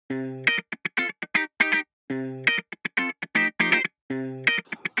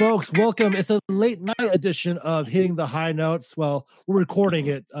Folks, welcome. It's a late night edition of Hitting the High Notes. Well, we're recording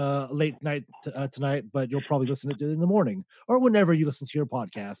it late night tonight, but you'll probably listen to it in the morning or whenever you listen to your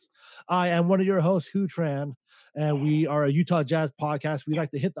podcast. I am one of your hosts, Hu Tran, and we are a Utah Jazz podcast. We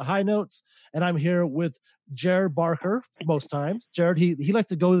like to hit the high notes, and I'm here with Jared Barker most times. Jared, he likes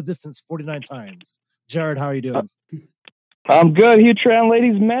to go the distance 49 times. Jared, how are you doing? I'm good, Hu Tran,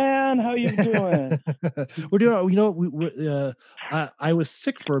 ladies, man. How you doing? We're doing. I was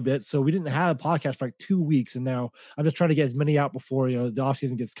sick for a bit, so we didn't have a podcast for like 2 weeks, and now I'm just trying to get as many out before the off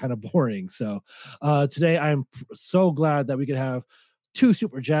season gets kind of boring. So today I'm so glad that we could have two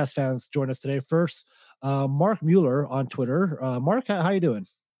super Jazz fans join us today. First, Mark Mueller on Twitter. Mark, how you doing?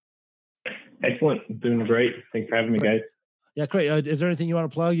 Excellent, doing great. Thanks for having me, guys. Yeah, great. Is there anything you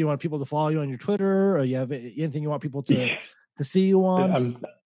want to plug? You want people to follow you on your Twitter, or you have anything you want people to see you on?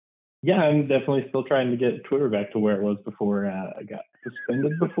 I'm definitely still trying to get Twitter back to where it was before I got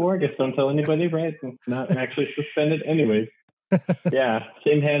suspended before. I guess don't tell anybody, right? It's not actually suspended anyways. Yeah,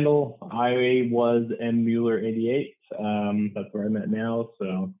 same handle. I was mmueller88. That's where I'm at now.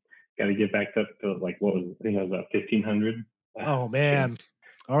 So got to get back up to like, what was it? I think I was about 1,500. Oh, man.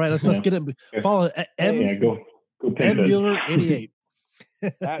 All right, let's get it. Follow go mmueller88.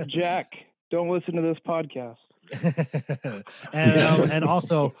 At Jack, don't listen to this podcast. and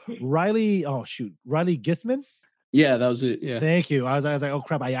also Riley Gisman. Yeah, that was it. Yeah, thank you. I was like, oh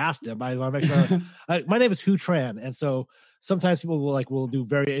crap, I asked him. I want to make sure. My name is Hu Tran, and so sometimes people will do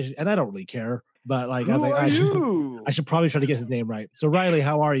variation, and I don't really care. But like, I was like, I should probably try to get his name right. So Riley,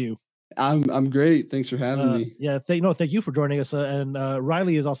 how are you? I'm great. Thanks for having me. Yeah, thank you for joining us. And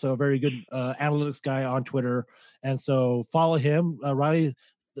Riley is also a very good analytics guy on Twitter, and so follow him. Riley,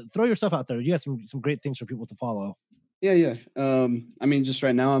 throw your stuff out there. You got some great things for people to follow. Yeah. I mean, just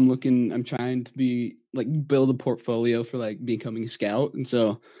right now, I'm trying to be build a portfolio for becoming a scout, and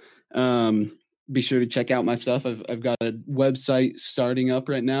so be sure to check out my stuff. I've got a website starting up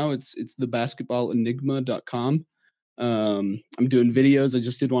right now. It's thebasketballenigma.com. I'm doing videos. I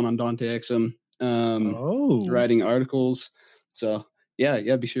just did one on Dante Exum, writing articles. So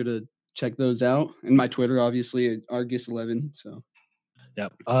yeah, be sure to check those out. And my Twitter, obviously, Argus11. So yeah.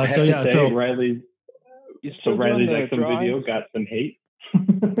 Riley's Exum video got some hate.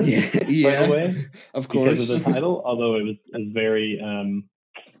 yeah. By the way, of course, because of the title, although it was very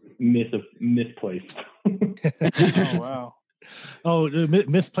misplaced. Oh wow. Oh,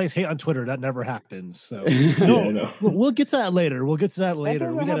 misplaced hate on Twitter. That never happens. So no. We'll get to that later. We got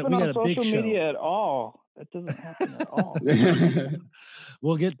That a big show. Media at all. That doesn't happen at all.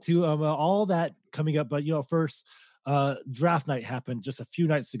 We'll get to all that coming up, but first, draft night happened just a few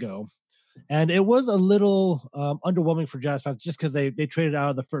nights ago, and it was a little underwhelming for Jazz fans just because they traded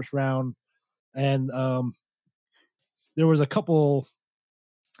out of the first round, and there was a couple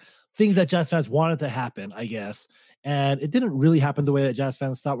things that Jazz fans wanted to happen, I guess. And it didn't really happen the way that Jazz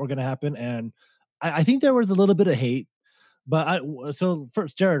fans thought were going to happen. And I think there was a little bit of hate. But so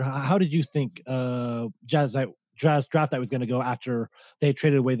first, Jared, how did you think Jazz draft night was going to go after they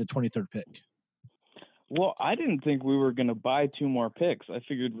traded away the 23rd pick? Well, I didn't think we were going to buy two more picks. I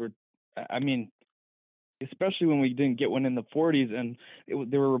figured especially when we didn't get one in the 40s, and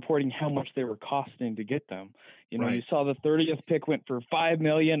they were reporting how much they were costing to get them. Right. You saw the 30th pick went for $5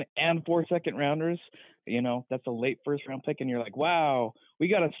 million and 4 second rounders. That's a late first round pick, and you're like, wow, we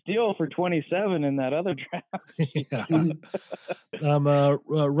got a steal for 27 in that other draft. Yeah.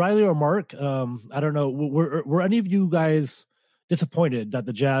 Riley or Mark, I don't know. Were any of you guys disappointed that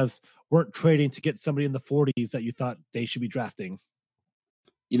the Jazz weren't trading to get somebody in the 40s that you thought they should be drafting?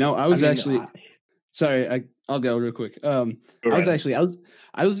 Sorry, I'll go real quick. I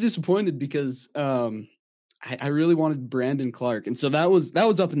was disappointed because I really wanted Brandon Clark, and so that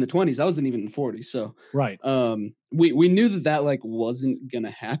was up in the 20s. That wasn't even in the 40s. So right. We knew that wasn't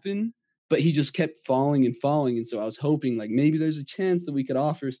gonna happen, but he just kept falling, and so I was hoping maybe there's a chance that we could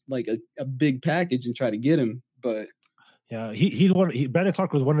offer a big package and try to get him. But yeah, Brandon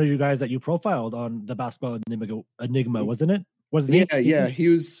Clark was one of you guys that you profiled on the Basketball Enigma, wasn't it? Yeah. He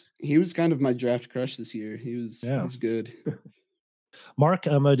was kind of my draft crush this year. He was good. Mark,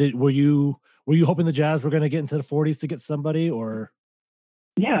 were you hoping the Jazz were going to get into the 40s to get somebody, or?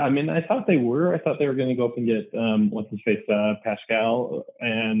 Yeah, I thought they were. I thought they were going to go up and get what's his face, Pascal,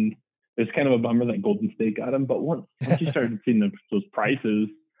 and it's kind of a bummer that Golden State got him. But once you started seeing those prices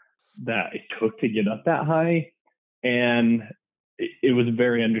that it took to get up that high, and it was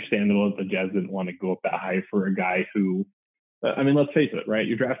very understandable that the Jazz didn't want to go up that high for a guy who. Let's face it, right?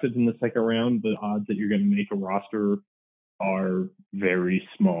 You're drafted in the second round. The odds that you're going to make a roster are very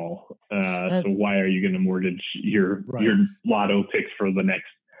small. So why are you going to mortgage your lotto picks for the next?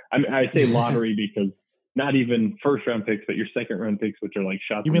 I mean, I say lottery because not even first round picks, but your second round picks, which are like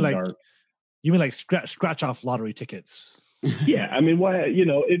shots in the dark. You mean like scratch off lottery tickets? Yeah, I mean, why? You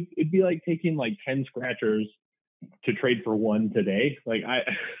know, it'd be like taking like 10 scratchers to trade for one today. Like I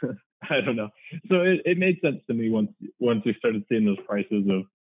don't know. So it made sense to me once we started seeing those prices of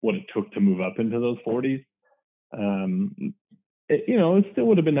what it took to move up into those 40s. It still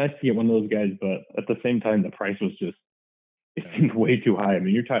would have been nice to get one of those guys, but at the same time, the price was just, it seemed way too high. I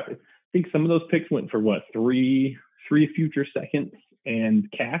mean, I think some of those picks went for what, three future seconds and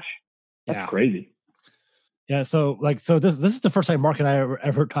cash. That's crazy. Yeah. So this is the first time Mark and I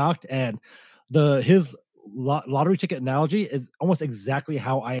ever talked, and his lottery ticket analogy is almost exactly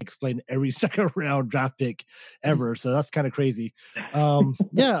how I explain every second round draft pick ever. So that's kind of crazy. Walt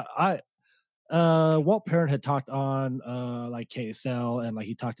Parent had talked on like KSL, and like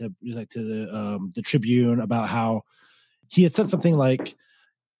he talked to the Tribune about how he had said something like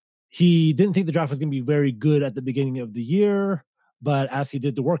he didn't think the draft was going to be very good at the beginning of the year, but as he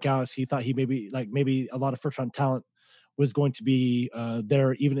did the workouts, he thought he maybe a lot of first round talent was going to be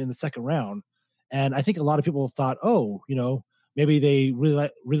there even in the second round. And I think a lot of people thought, maybe they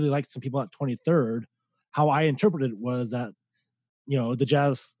really liked some people at 23rd. How I interpreted it was that, the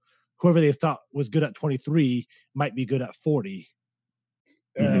Jazz, whoever they thought was good at 23 might be good at 40.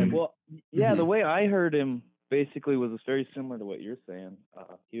 The way I heard him basically was very similar to what you're saying,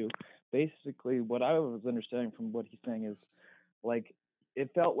 Hugh. Basically, what I was understanding from what he's saying is, like, it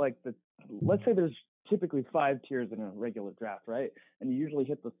felt like let's say there's typically 5 tiers in a regular draft, right? And you usually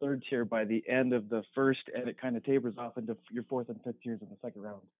hit the 3rd tier by the end of the first, and it kind of tapers off into your 4th and 5th tiers in the second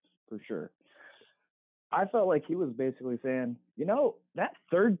round, for sure. I felt like he was basically saying, that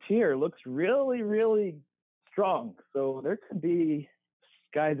 3rd tier looks really, really strong. So there could be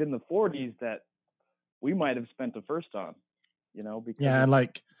guys in the 40s that we might have spent the first on, because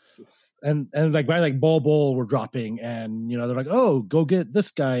and like guys like Bol were dropping, and they're like, oh, go get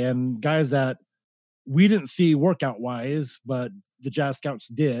this guy, and guys that we didn't see workout wise, but the Jazz scouts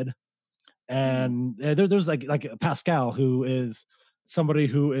did. And there's like Pascal, who is somebody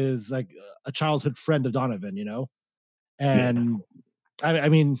who is like a childhood friend of Donovan, and I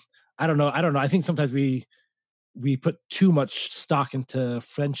mean, I don't know. I think sometimes we put too much stock into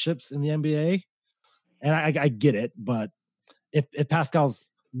friendships in the NBA, and I get it, but if Pascal's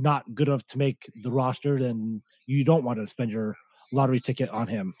not good enough to make the roster, then you don't want to spend your lottery ticket on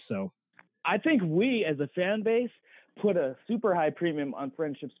him. So I think we as a fan base put a super high premium on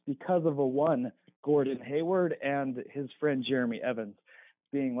friendships because of Gordon Hayward and his friend Jeremy Evans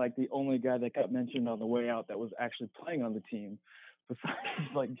being like the only guy that got mentioned on the way out that was actually playing on the team, besides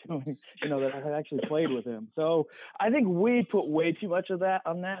like doing, that I had actually played with him. So I think we put way too much of that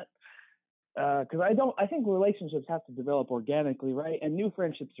on that. Because I think relationships have to develop organically, right? And new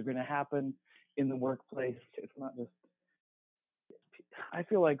friendships are going to happen in the workplace. It's not just. I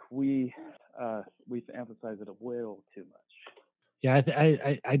feel like we emphasize it a little too much. Yeah,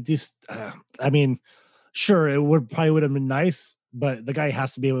 I just. I mean, sure, it would have been nice, but the guy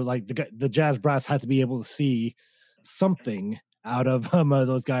has to be able, like the Jazz brass had to be able to see something out of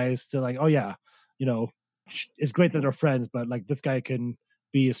those guys to like, oh yeah, it's great that they're friends, but like this guy can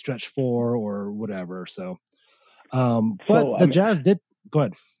be a stretch 4 or whatever. So, Jazz did go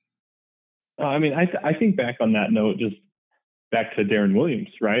ahead. I mean, I think back on that note, just back to Darren Williams,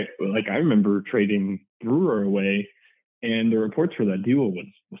 right? Like I remember trading Brewer away, and the reports for that duo was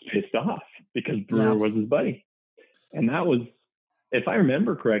pissed off because Brewer was his buddy, and that was, if I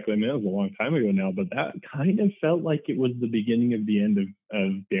remember correctly, I mean, it was a long time ago now, but that kind of felt like it was the beginning of the end of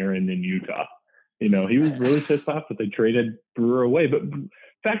Darren in Utah. He was really pissed off that they traded Brewer away. But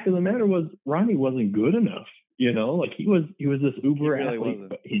fact of the matter was, Ronnie wasn't good enough. Like he was this uber athlete,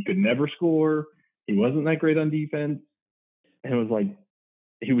 but he could never score. He wasn't that great on defense, and it was like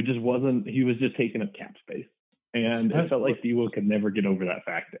he was just taking up cap space. And it felt like D-Will could never get over that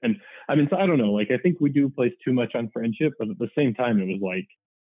fact. And I mean, so I don't know. Like I think we do place too much on friendship, but at the same time, it was like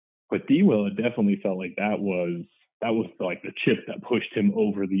with D-Will, it definitely felt like that was like the chip that pushed him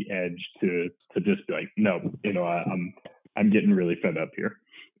over the edge to just be like, no, I'm getting really fed up here.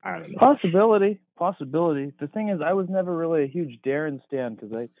 I don't know. Possibility. The thing is, I was never really a huge Darren stan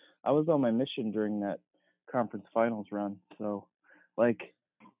because I was on my mission during that conference finals run. So, like,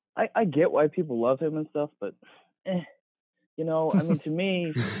 I get why people love him and stuff, but, I mean, to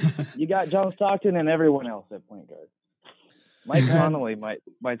me, you got John Stockton and everyone else at point guard. Mike Conley might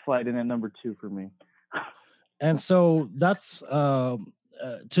slide in at number 2 for me. And so that's to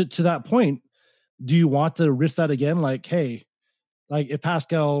that point. do you want to risk that again? Like, hey, like if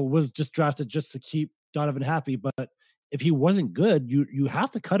Pascal was just drafted just to keep Donovan happy, but if he wasn't good, you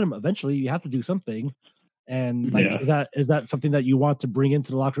have to cut him eventually. You have to do something. And like, is that something that you want to bring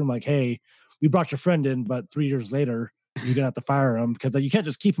into the locker room? Like, hey, we brought your friend in, but 3 years later, you're gonna have to fire him because you can't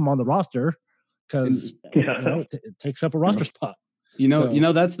just keep him on the roster because it takes up a roster spot.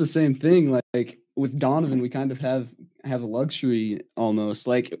 That's the same thing. Like with Donovan, we kind of have a luxury almost.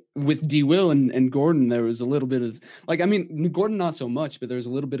 Like with D. Will and Gordon, there was a little bit of Gordon not so much, but there was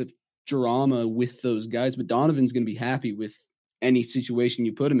a little bit of drama with those guys. But Donovan's going to be happy with any situation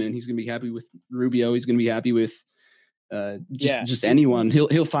you put him in. He's going to be happy with Rubio. He's going to be happy with just anyone.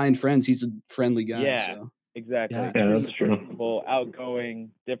 He'll find friends. He's a friendly guy. Yeah, so. Exactly. Yeah, that's true.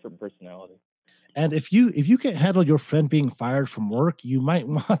 Outgoing, different personality. And if you can't handle your friend being fired from work, you might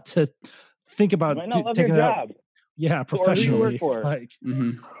want to think about taking that job. Yeah, professionally.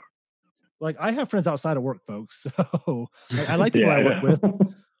 Like I have friends outside of work, folks. So I like people I work with.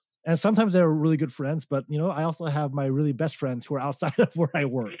 And sometimes they're really good friends, but I also have my really best friends who are outside of where I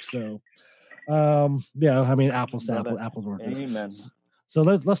work. So apples to apples oranges. Amen. So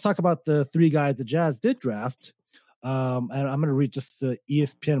let's talk about the 3 guys the Jazz did draft. And I'm going to read just the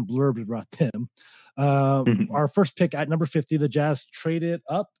ESPN blurb about them. Our first pick at number 50, the Jazz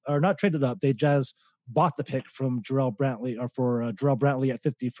the Jazz bought the pick from Jarrell Brantley for Jarrell Brantley at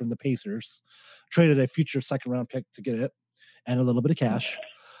 50 from the Pacers, traded a future second round pick to get it and a little bit of cash.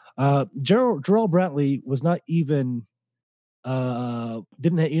 Jarrell Brantley was not even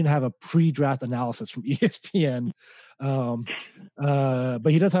didn't even have a pre-draft analysis from ESPN,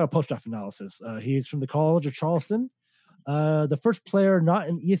 but he does have a post-draft analysis. He's from the College of Charleston, the first player not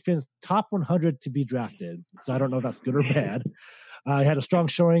in ESPN's top 100 to be drafted. So I don't know if that's good or bad. He had a strong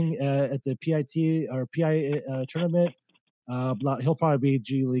showing at the PI tournament. He'll probably be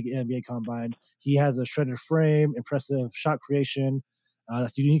G League NBA Combine. He has a shredded frame, impressive shot creation.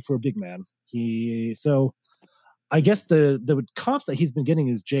 That's unique for a big man. I guess the comps that he's been getting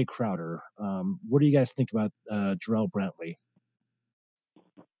is Jay Crowder. What do you guys think about Jarrell Brantley?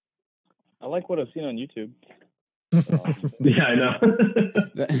 I like what I've seen on YouTube. Yeah, I know.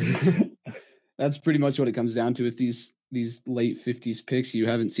 That's pretty much what it comes down to with these late 50s picks. You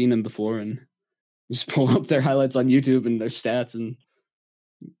haven't seen them before, and you just pull up their highlights on YouTube and their stats and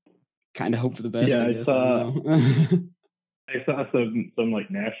kind of hope for the best. Yeah, I guess. I saw some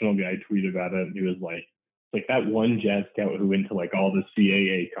like national guy tweet about it, and he was like that one Jazz scout who went to like all the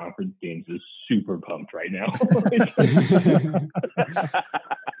CAA conference games is super pumped right now.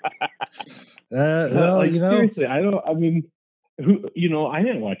 Seriously, I didn't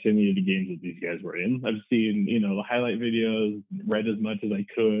watch any of the games that these guys were in. I've seen, the highlight videos, read as much as I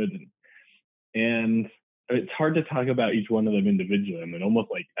could, and it's hard to talk about each one of them individually. I mean, almost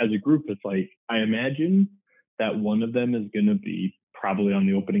like as a group, it's like I imagine that one of them is going to be probably on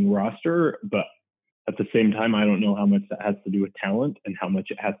the opening roster, but at the same time, I don't know how much that has to do with talent and how much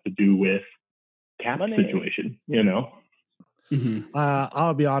it has to do with cap situation, Mm-hmm.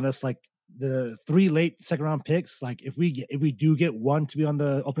 I'll be honest, like the 3 late second round picks, like if we do get one to be on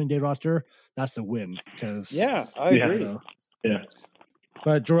the opening day roster, that's a win. Because I agree. Yeah.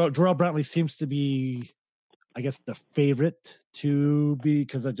 But Jarrell Brantley seems to be, I guess, the favorite to be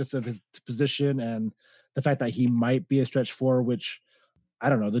because of just of his position and the fact that he might be a stretch 4, which I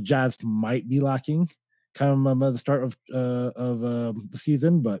don't know, the Jazz might be lacking kind of at the start of the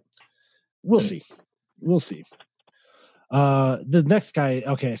season, but we'll see. The next guy,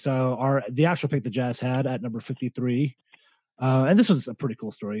 okay, so the actual pick the Jazz had at number 53, and this was a pretty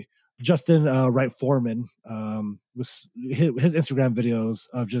cool story. Justin Wright Foreman was his Instagram videos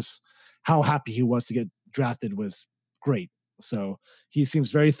of just how happy he was to get drafted was great. So he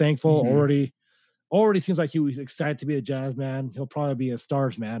seems very thankful. Already seems like he was excited to be a Jazz man. He'll probably be a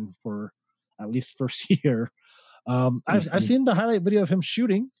Stars man for at least first year. I've seen the highlight video of him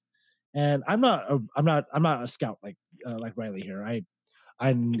shooting, and I'm not a scout like Riley here.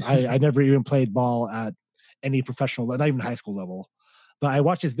 I never even played ball at any professional, not even high school level. But I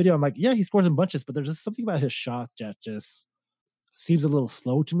watched his video. I'm like, yeah, he scores in bunches, but there's just something about his shot that just seems a little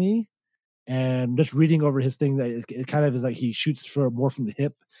slow to me. And just reading over his thing, that it kind of is like he shoots more from the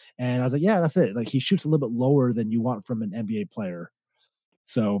hip. And I was like, yeah, that's it. Like he shoots a little bit lower than you want from an NBA player.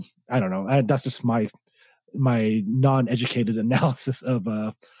 So I don't know. That's just my non-educated analysis of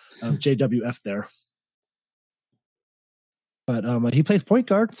JWF there. But he plays point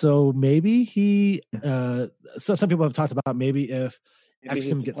guard, so maybe he. So some people have talked about maybe if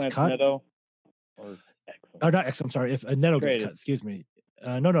Exum gets cut, Neto or Exum. Or not Exum. Sorry, if Neto gets cut. Excuse me.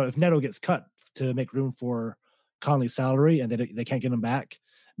 No. If Neto gets cut to make room for Conley's salary, and they can't get him back,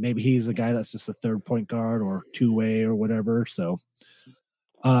 maybe he's a guy that's just a third point guard or two-way or whatever. So,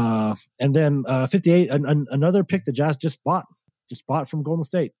 and then 58, another pick the Jazz just bought from Golden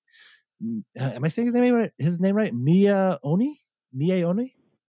State. Am I saying his name right? Mia Oni?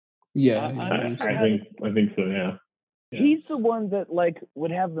 Yeah, I think so. Yeah. He's the one that like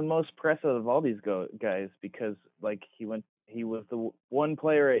would have the most press out of all these guys because like he was the one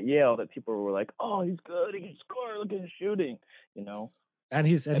player at Yale that people were like, oh, he's good, he can score, look at his shooting, you know. And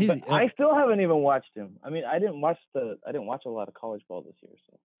he's I still haven't even watched him. I mean, I didn't watch a lot of college ball this year,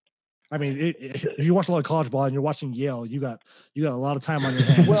 so. I mean, if you watch a lot of college ball and you're watching Yale, you got a lot of time on your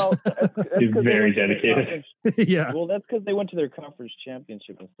hands. Well, he's very dedicated. Yeah. Well, that's because they went to their conference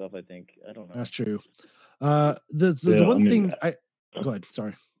championship and stuff. I think. I don't know. That's true. The one thing go ahead.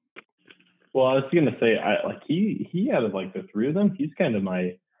 Sorry. Well, I was gonna say, he out of like the three of them, he's kind of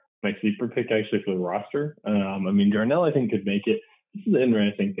my sleeper pick actually for the roster. I mean, Darnell I think could make it. This is an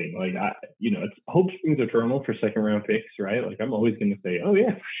interesting thing. Like, it's hope springs eternal for second round picks, right? Like, I'm always going to say, oh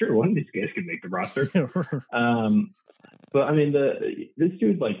yeah, for sure, one of these guys could make the roster. But I mean, this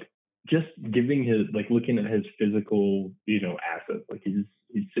dude, like, just giving his, like, looking at his physical, assets, like he's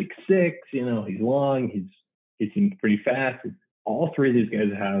 6'6", he's long, he seems pretty fast. All three of these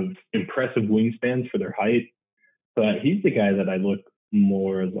guys have impressive wingspans for their height, but he's the guy that I look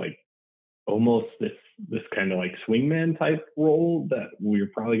more like almost this kind of like swingman type role that we're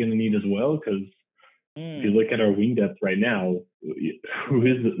probably going to need as well, because if you look at our wing depth right now,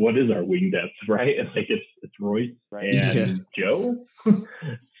 what is our wing depth, right? Like it's Royce and Joe.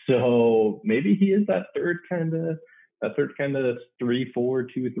 So maybe he is that third kind of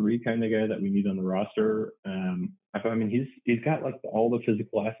 3-4-2-3 kind of guy that we need on the roster. I mean, he's got like all the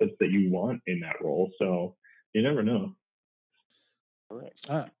physical assets that you want in that role. So you never know.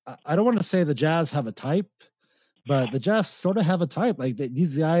 I don't want to say the Jazz have a type, but the Jazz sort of have a type. Like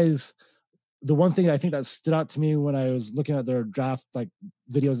these guys, the one thing I think that stood out to me when I was looking at their draft like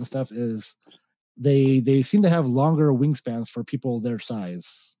videos and stuff is they seem to have longer wingspans for people their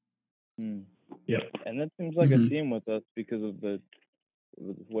size. Yeah, and that seems like a theme with us because of the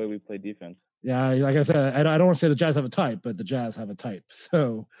way we play defense. Yeah, like I said, I don't want to say the Jazz have a type, but the Jazz have a type.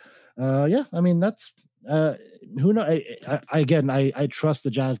 So, yeah, I mean that's. Who know? I trust the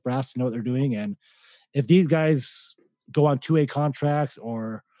Jazz brass to know what they're doing, and if these guys go on 2A contracts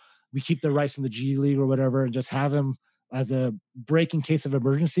or we keep their rights in the G League or whatever, and just have them as a break in case of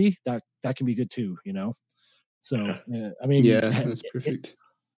emergency, that can be good too, So I mean, yeah, that's perfect.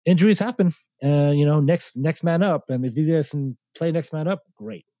 Injuries happen, and next man up, and if these guys can play next man up,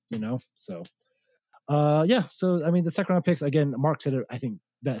 great, So, yeah. So I mean, the second round picks again. Mark said it, I think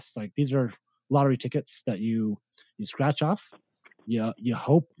best. Like these are lottery tickets that you scratch off. You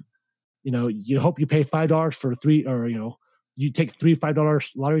hope you pay $5 for three, or you take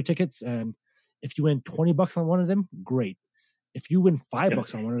 $5 lottery tickets, and if you win $20 on one of them, great. If you win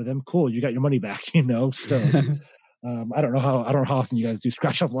 $5 on one of them, cool, you got your money back. So I don't know how often you guys do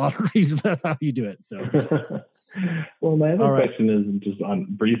scratch off lotteries, but how you do it. So well, my other question is just on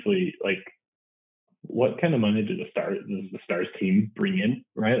briefly, like, what kind of money does the Stars team bring in,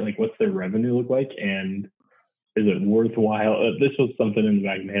 right? Like, what's their revenue look like? And is it worthwhile? This was something in the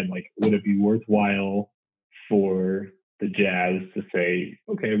back of my head, like, would it be worthwhile for the Jazz to say,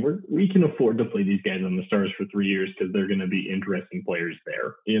 okay, we can afford to play these guys on the Stars for 3 years because they're going to be interesting players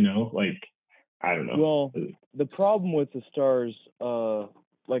there, Like, I don't know. Well, the problem with the Stars,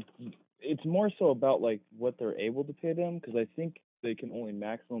 like, it's more so about, like, what they're able to pay them, because I think they can only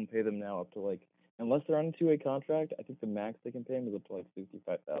maximum pay them now up to, like, unless they're on a 2A contract, I think the max they can pay them is up to like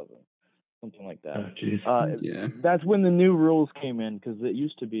 $65,000, something like that. Oh, yeah. That's when the new rules came in, because it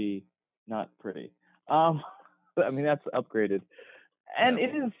used to be not pretty. But I mean, that's upgraded, and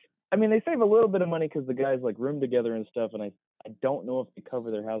it is. I mean, they save a little bit of money because the guys like room together and stuff, and I don't know if they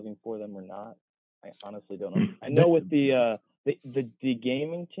cover their housing for them or not. I honestly don't know. I know with the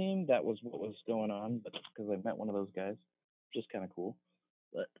gaming team, that was what was going on, but because I met one of those guys, which is kind of cool.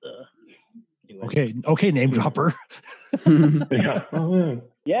 But anyway. Okay, name dropper.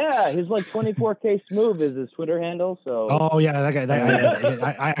 Yeah, his like 24K Smooth is his Twitter handle. So. Oh yeah, that guy.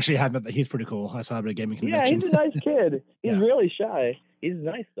 I actually have met that. He's pretty cool. I saw him at a gaming convention. Yeah, he's a nice kid. He's really shy. He's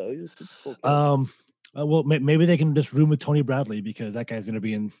nice though. He's a super cool kid. Well, maybe they can just room with Tony Bradley, because that guy's going to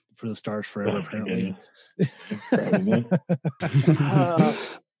be in for the Stars forever. Apparently.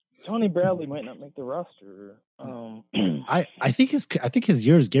 Tony Bradley might not make the roster. I think his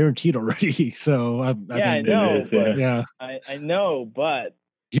year is guaranteed already. So I know, but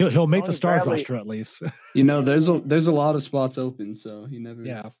he'll make the Stars roster at least. There's a lot of spots open, so you never.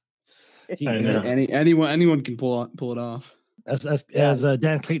 Yeah. Anyone can pull it off. As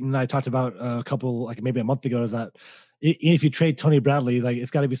Dan Clayton and I talked about a couple, like maybe a month ago, is that if you trade Tony Bradley, like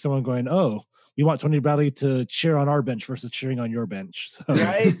it's got to be someone going, oh, we want Tony Bradley to cheer on our bench versus cheering on your bench. So,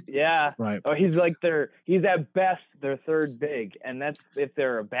 right? Yeah. Right. Oh, he's at best their third big, and that's if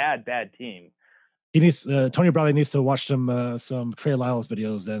they're a bad team. He needs Tony Bradley needs to watch some Trey Lyles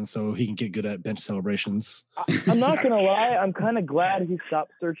videos then, so he can get good at bench celebrations. I'm not gonna lie, I'm kind of glad he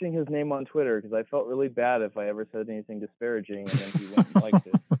stopped searching his name on Twitter because I felt really bad if I ever said anything disparaging and then he went and liked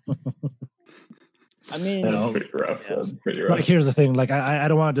it. I mean, pretty rough. Yeah. Pretty rough. Like here's the thing, like I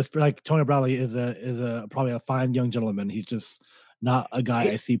don't want to like Tony Bradley is a probably a fine young gentleman. He's just not a guy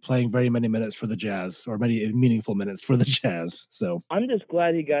I see playing very many minutes for the Jazz or many meaningful minutes for the Jazz. So I'm just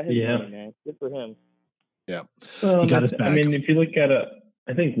glad he got his money, man. Good for him. Yeah, he got his back. I mean, if you look at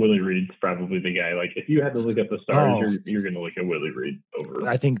I think Willie Reed's probably the guy. Like, if you had to look at the stars, you're going to look at Willie Reed over.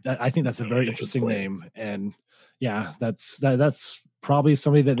 I think that's a very interesting name, and yeah, that's probably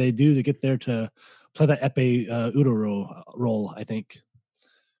somebody that they do to get there to play that Epe Udo role. I think.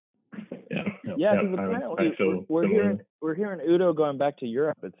 Yeah, because apparently we're hearing Udo going back to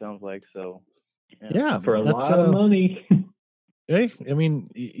Europe. It sounds like so. Yeah, for a lot of money. Hey, I mean,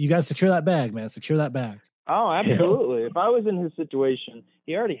 you got to secure that bag, man. Secure that bag. Oh, absolutely. If I was in his situation,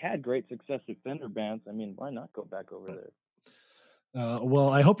 he already had great success at Vanderbilt. I mean, why not go back over there? Well,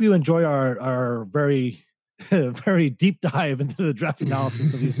 I hope you enjoy our very, very deep dive into the draft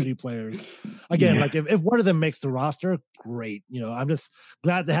analysis of these three players. Again, like if one of them makes the roster, great. You know, I'm just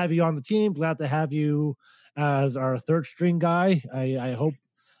glad to have you on the team. Glad to have you as our third string guy. I hope,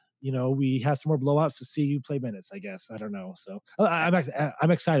 you know, we have some more blowouts to see you play minutes, I guess. I don't know. So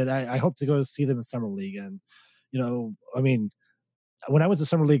I'm excited. I hope to go see them in Summer League. And, you know, I mean, when I went to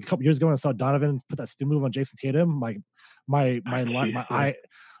Summer League a couple years ago and I saw Donovan put that spin move on Jason Tatum, my eye,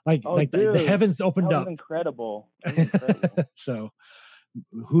 the heavens opened up. Incredible. So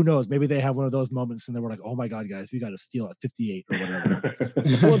who knows? Maybe they have one of those moments and they were like, oh my God, guys, we got to steal at 58 or whatever.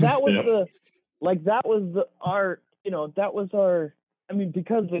 Well, that was our, I mean,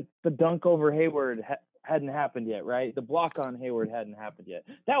 because the dunk over Hayward hadn't happened yet, right? The block on Hayward hadn't happened yet.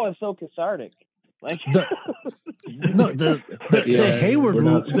 That was so cathartic. Like the Hayward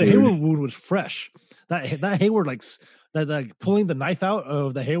wound was fresh. That Hayward that pulling the knife out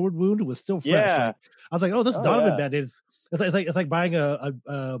of the Hayward wound was still fresh. Yeah. Like, I was like, oh, this Donovan Band-Aids. It's like buying a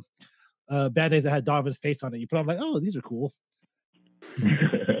Band-Aids that had Donovan's face on it. You put on like, oh, these are cool.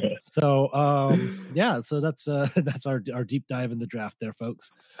 So so that's our deep dive in the draft there,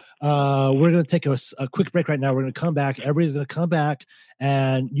 folks. We're gonna take a quick break right now. We're gonna come back. Everybody's gonna come back,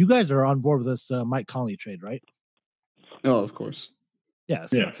 and you guys are on board with this Mike Conley trade, right? Oh, of course.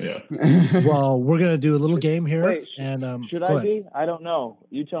 Yes. Yeah. Well, we're gonna do a little game here. Wait, and should I be? I don't know.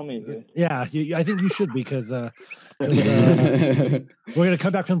 You tell me. Yeah, I think you should because we're gonna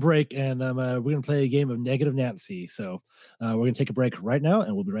come back from break and we're gonna play a game of Negative Nancy. So we're gonna take a break right now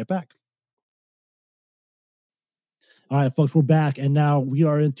and we'll be right back. All right, folks, we're back, and now we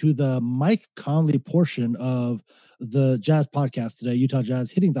are into the Mike Conley portion of the Jazz podcast today, Utah Jazz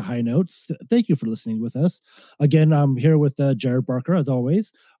hitting the high notes. Thank you for listening with us. Again, I'm here with Jared Barker, as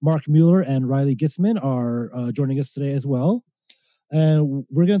always. Mark Mueller and Riley Gitzman are joining us today as well. And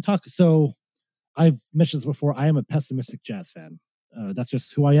we're going to talk. So I've mentioned this before. I am a pessimistic Jazz fan. That's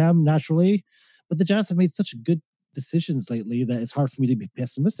just who I am naturally. But the Jazz have made such good decisions lately that it's hard for me to be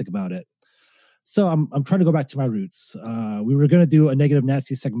pessimistic about it. So I'm trying to go back to my roots. We were going to do a Negative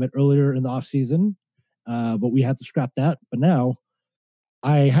Nasty segment earlier in the off season, but we had to scrap that. But now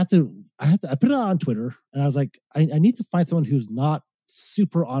I put it on Twitter, and I was like, I need to find someone who's not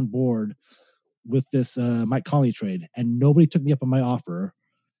super on board with this Mike Conley trade, and nobody took me up on my offer.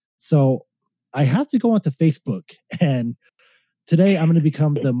 So I had to go onto Facebook, and today I'm going to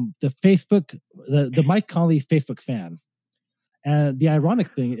become the Mike Conley Facebook fan. And the ironic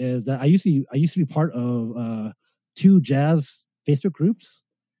thing is that I used to be part of 2 Jazz Facebook groups,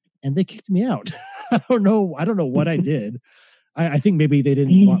 and they kicked me out. I don't know what I did. I think maybe they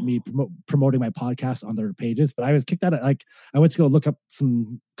didn't want me promoting my podcast on their pages, but I was kicked out. I went to go look up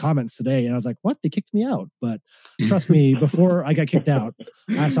some comments today, and I was like, "What? They kicked me out?" But trust me, before I got kicked out,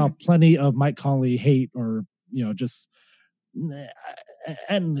 I saw plenty of Mike Conley hate, or just.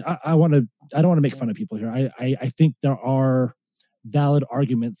 And I don't want to make fun of people here. I think there are valid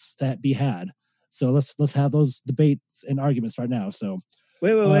arguments to be had. So let's have those debates and arguments right now. So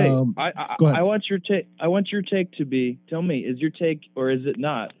wait. I want your take. I want your take to be. Tell me, is your take or is it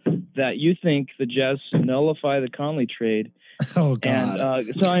not that you think the Jazz nullify the Conley trade? Oh God!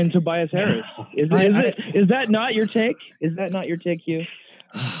 And sign Tobias Harris. Is that not your take? Is that not your take, Hugh?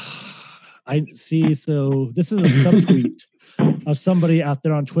 I see. So this is a subtweet of somebody out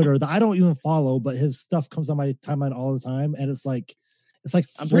there on Twitter that I don't even follow, but his stuff comes on my timeline all the time, and it's like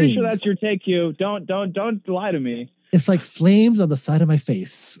I'm pretty sure that's your take, Hugh. Don't lie to me. It's like flames on the side of my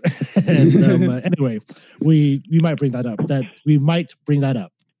face. And anyway, we might bring that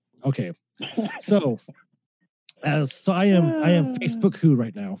up. Okay, so I am Facebook Who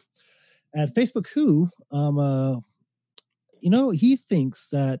right now. At Facebook Who, he thinks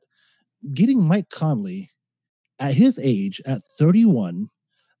that getting Mike Conley at his age, at 31,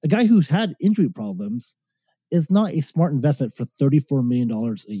 a guy who's had injury problems, is not a smart investment for $34 million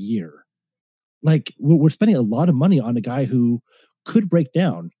a year. Like, we're spending a lot of money on a guy who could break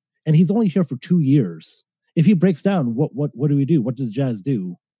down, and he's only here for 2 years. If he breaks down, what do we do? What do the Jazz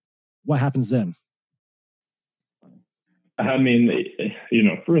do? What happens then? I mean,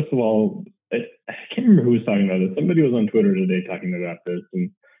 first of all, I can't remember who was talking about this. Somebody was on Twitter today talking about this.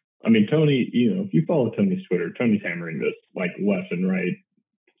 And I mean, Tony, if you follow Tony's Twitter, Tony's hammering this like left and right.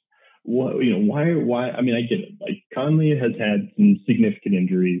 What, why? I mean, I get it. Like, Conley has had some significant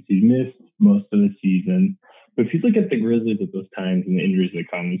injuries. He's missed most of the season. But if you look at the Grizzlies at those times and the injuries that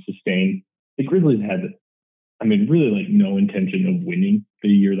Conley sustained, the Grizzlies had, really like no intention of winning the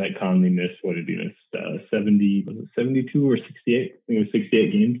year that Conley missed. What did he miss? 72 or 68? I think it was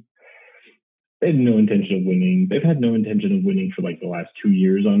 68 games. They had no intention of winning. They've had no intention of winning for like the last 2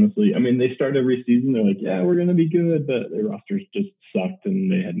 years, honestly. I mean, they start every season. They're like, yeah, we're going to be good. But their rosters just sucked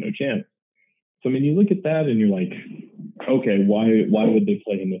and they had no chance. So, I mean, you look at that and you're like, okay, why would they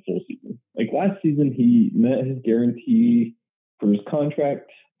play him the full season? Like, last season, he met his guarantee for his contract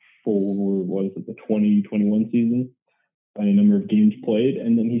for, the 2021 season by a number of games played.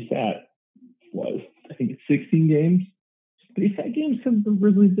 And then he sat, I think it's 16 games. But he sat games because the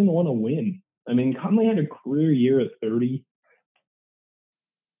Grizzlies didn't want to win. I mean, Conley had a career year at 30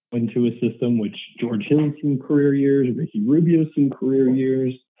 into a system, which George Hill's seen career years, Ricky Rubio's seen career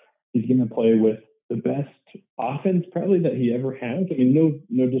years. He's going to play with the best offense probably that he ever has. I mean,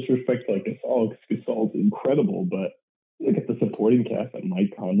 no disrespect to like Gasol, because Gasol's incredible, but look at the supporting cast that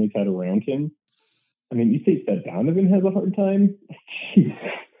Mike Conley's had around him. I mean, you say Seth Donovan has a hard time? Jeez.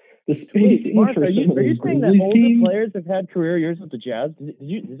 Wait, Mark, are you saying that older players have had career years with the Jazz?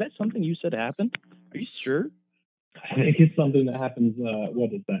 Is that something you said happened? Are you sure? I think it's something that happens,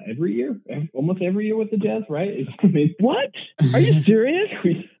 what is that, every year? Almost every year with the Jazz, right? What? Are you serious?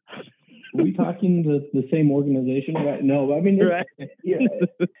 Are we talking the same organization? Right? No, I mean, right. Yeah.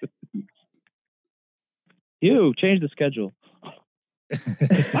 You change the schedule.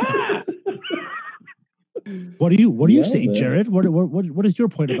 What do you say, Jared? What is your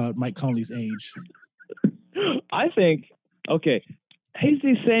point about Mike Conley's age? I think, okay, he's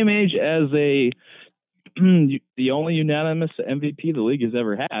the same age as the only unanimous MVP the league has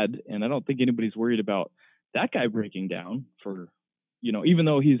ever had, and I don't think anybody's worried about that guy breaking down for, even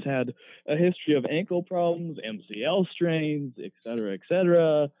though he's had a history of ankle problems, MCL strains, et cetera, et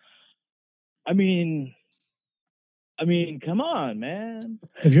cetera. I mean, come on, man.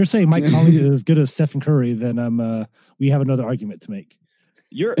 If you're saying Mike Conley is as good as Stephen Curry, then we have another argument to make.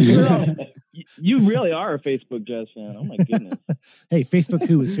 You really are a Facebook Jazz fan. Oh my goodness. Hey, Facebook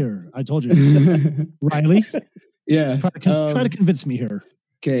Who is here? I told you. Riley? Yeah. Try to convince me here.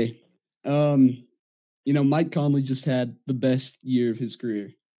 Okay. Mike Conley just had the best year of his career.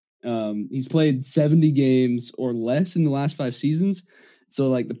 He's played 70 games or less in the last 5 seasons. So,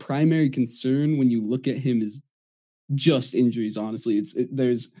 like, the primary concern when you look at him is just injuries. Honestly,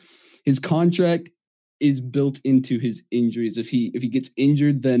 there's his contract is built into his injuries. If he gets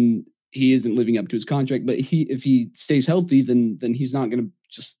injured, then he isn't living up to his contract. But if he stays healthy, then he's not going to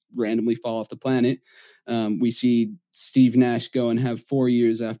just randomly fall off the planet. We see Steve Nash go and have 4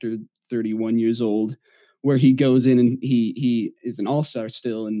 years after 31 years old, where he goes in and he is an all-star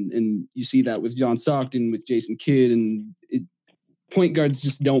still, and you see that with John Stockton, with Jason Kidd, and point guards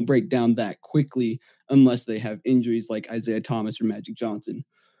just don't break down that quickly unless they have injuries like Isaiah Thomas or Magic Johnson.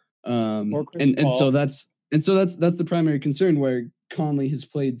 So that's the primary concern, where Conley has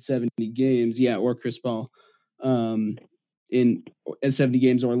played 70 games, or Chris Paul, in 70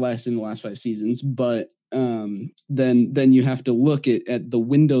 games or less in the last 5 seasons. But then you have to look at the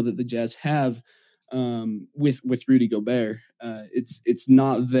window that the Jazz have with Rudy Gobert. It's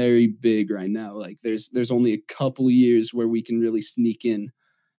not very big right now. Like, there's only a couple years where we can really sneak in,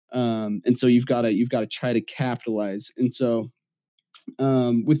 and so you've got to try to capitalize. And so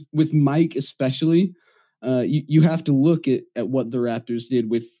with Mike especially, you have to look at what the Raptors did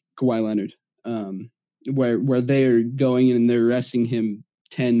with Kawhi Leonard, where they're going in and they're resting him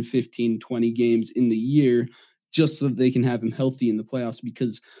 10, 15, 20 games in the year just so that they can have him healthy in the playoffs.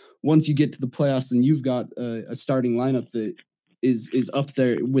 Because once you get to the playoffs, and you've got a starting lineup that is up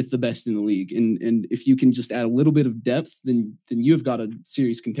there with the best in the league, and if you can just add a little bit of depth, then you've got a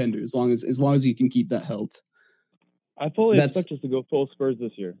serious contender. As long as you can keep that health. I fully expect us to go full Spurs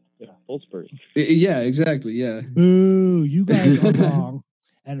this year. Yeah, full Spurs. Yeah, exactly. Yeah. Boo! You guys are wrong,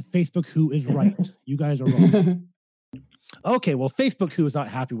 and Facebook Who is right. You guys are wrong. Okay, well, Facebook Who is not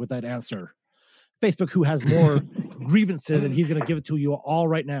happy with that answer. Facebook Who has more grievances, and he's going to give it to you all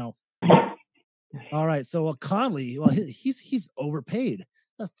right now. All right, so Conley, well, he's overpaid.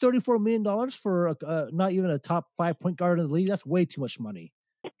 That's $34 million for not even a top 5 point guard in the league. That's way too much money.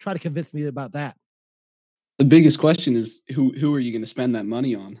 Try to convince me about that. The biggest question is who are you going to spend that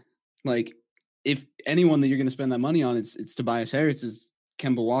money on? Like, if anyone that you're going to spend that money on, it's Tobias Harris, it's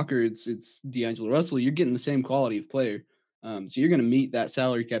Kemba Walker, it's D'Angelo Russell. You're getting the same quality of player, so you're going to meet that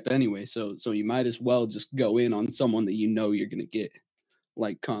salary cap anyway. So you might as well just go in on someone that you know you're going to get,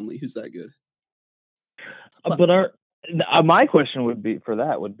 like Conley, who's that good. But my question would be,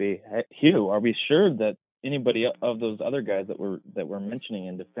 Hugh, are we sure that anybody of those other guys that we're mentioning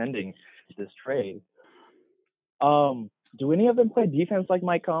and defending this trade, do any of them play defense like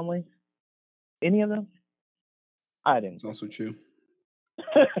Mike Conley? Any of them? I didn't. It's also true.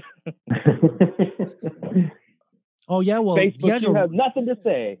 Oh yeah, well, Facebook, you have nothing to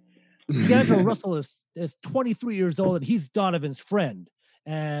say. D'Angelo Russell is 23 years old, and he's Donovan's friend.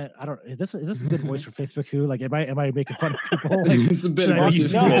 And I don't. Is this a good voice for Facebook Who? Like, am I making fun of people? Like, it's a bit.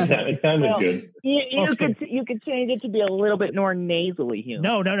 It sounded good. You could change it to be a little bit more nasally, Hugh.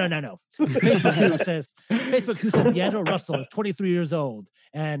 No. Facebook Who says D'Angelo Russell is 23 years old,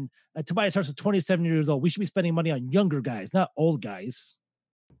 and Tobias Harris is 27 years old. We should be spending money on younger guys, not old guys.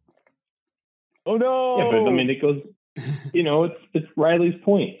 Oh no! Yeah, but I mean, it goes. It's Riley's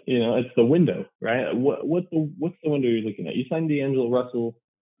point. It's the window, right? What's the window you're looking at? You signed D'Angelo Russell.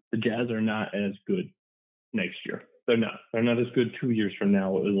 The Jazz are not as good next year. They're not. They're not as good 2 years from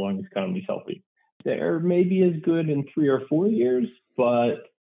now, as long as Conley's healthy. They're maybe as good in 3 or 4 years, but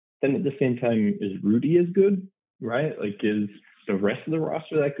then at the same time, is Rudy as good, right? Like, is the rest of the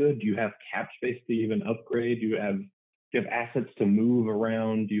roster that good? Do you have cap space to even upgrade? Do you have assets to move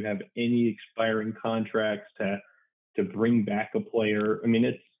around? Do you have any expiring contracts to bring back a player? I mean,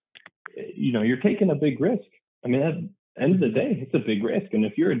 it's, you're taking a big risk. I mean, at the end of the day, it's a big risk. And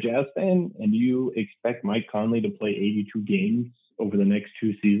if you're a Jazz fan and you expect Mike Conley to play 82 games over the next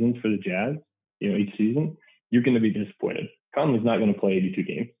 2 seasons for the Jazz, each season, you're going to be disappointed. Conley's not going to play 82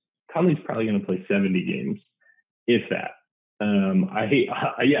 games. Conley's probably going to play 70 games, if that.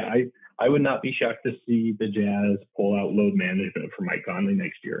 I would not be shocked to see the Jazz pull out load management for Mike Conley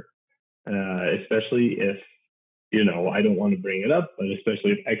next year, especially if, I don't want to bring it up, but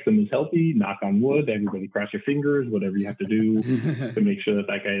especially if Exum is healthy, knock on wood, everybody cross your fingers, whatever you have to do to make sure that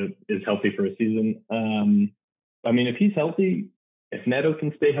guy is healthy for a season. I mean, if he's healthy, if Neto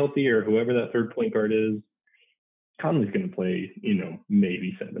can stay healthy or whoever that third point guard is, Conley's going to play,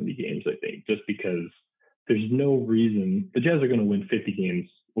 maybe 70 games, I think, just because there's no reason. The Jazz are going to win 50 games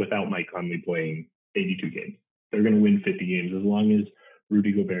without Mike Conley playing 82 games. They're going to win 50 games as long as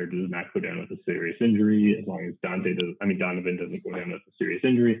Rudy Gobert does not go down with a serious injury, as long as Donovan doesn't go down with a serious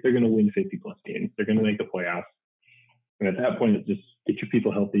injury. They're going to win 50-plus games. They're going to make the playoffs. And at that point, it's just get your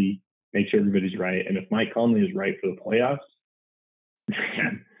people healthy, make sure everybody's right. And if Mike Conley is right for the playoffs,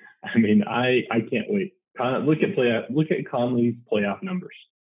 man, I mean, I can't wait. Look at Conley's playoff numbers.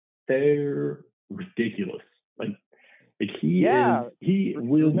 They're ridiculous. He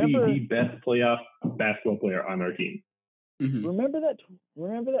will be the best playoff basketball player on our team. Mm-hmm. Remember that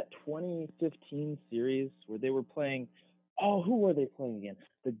 2015 series where they were playing? Oh, who were they playing again?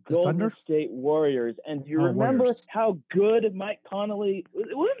 The Golden State Warriors. And do you remember how good Mike Conley?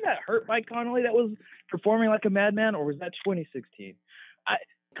 Wasn't that hurt Mike Conley that was performing like a madman, or was that 2016?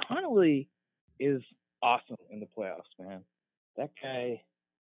 Conley is awesome in the playoffs, man. That guy,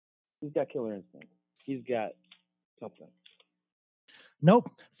 he's got killer instinct. He's got something.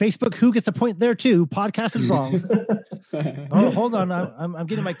 Nope. Facebook Who gets a point there too. Podcast is wrong. Oh, hold on. I'm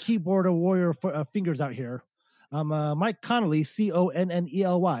getting my keyboard warrior fingers out here. Mike Conley,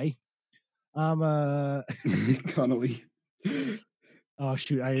 Connely. Connolly. Oh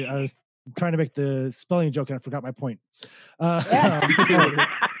shoot! I was trying to make the spelling joke and I forgot my point. That's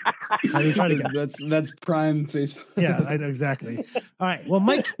prime Facebook. Yeah, I know exactly. All right. Well,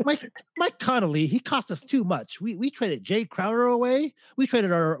 Mike Conley, he cost us too much. We traded Jay Crowder away. We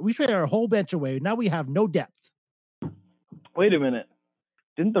traded our whole bench away. Now we have no depth. Wait a minute.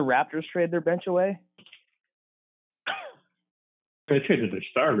 Didn't the Raptors trade their bench away? They traded their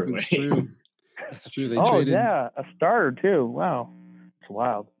starter away. It's true. It's true. They traded. Oh yeah, a starter too. Wow, it's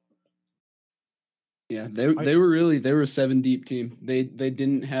wild. Yeah, they were a 7 deep team. They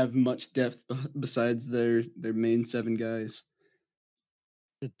didn't have much depth besides their main 7 guys.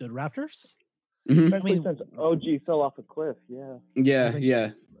 The Raptors? Especially since OG fell off a cliff. Yeah.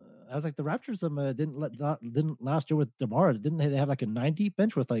 I was like, the Raptors didn't last year with DeMar. Didn't they have like a 9 deep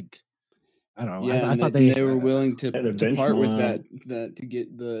bench with like, I don't know. Yeah, I thought they were willing to part with that to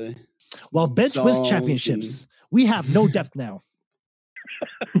get the bench wins championships. We have no depth now.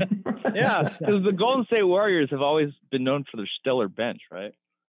 Yeah, because the Golden State Warriors have always been known for their stellar bench, right?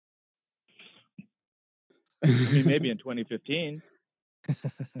 I mean, maybe in 2015.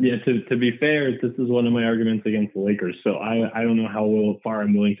 Yeah, to be fair, this is one of my arguments against the Lakers. So I don't know how far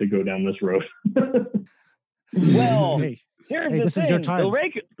I'm willing to go down this road. Well, here's the this thing: is your time.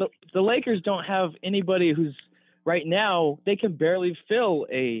 the Lakers don't have anybody who's right now. They can barely fill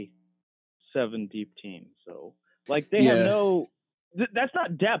a 7 deep team. So, like, they have no. That's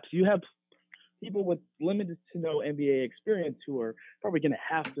not depth. You have people with limited to no NBA experience who are probably going to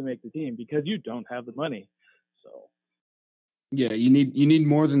have to make the team because you don't have the money. So. Yeah, you need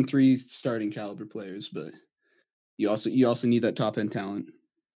more than 3 starting caliber players, but you also need that top end talent.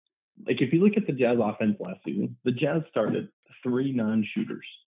 Like, if you look at the Jazz offense last season, the Jazz started 3 non-shooters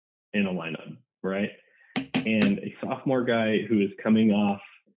in a lineup, right? And a sophomore guy who is coming off,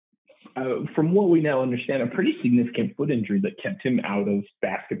 from what we now understand, a pretty significant foot injury that kept him out of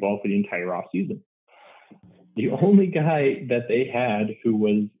basketball for the entire offseason. The only guy that they had who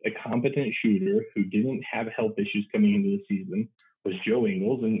was a competent shooter, who didn't have health issues coming into the season, was Joe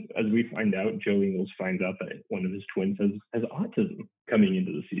Ingles. And as we find out, Joe Ingles finds out that one of his twins has autism coming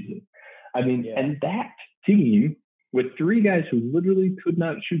into the season. I mean, and that team with 3 guys who literally could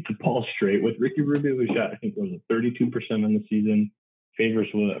not shoot the ball straight, with Ricky Rubio, who shot, I think, was 32% on the season. Favors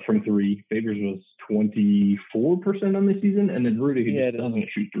was from 3. Favors was 24% on the season, and then Rudy, who just doesn't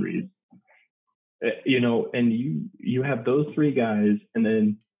shoot threes. And you have those 3 guys, and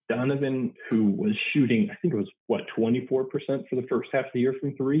then Donovan, who was shooting, I think it was 24% for the first half of the year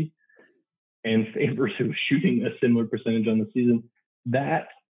from 3, and Favors, who was shooting a similar percentage on the season. That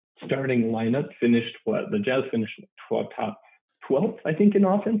starting lineup finished the Jazz finished top 12th, I think, in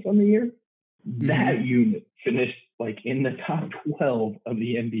offense on the year. Mm-hmm. That unit finished like in the top 12 of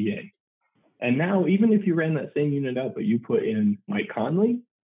the NBA. And now, even if you ran that same unit out, but you put in Mike Conley,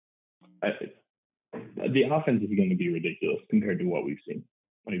 the offense is going to be ridiculous compared to what we've seen.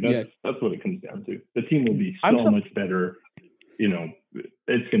 Like that's what it comes down to. The team will be so much better.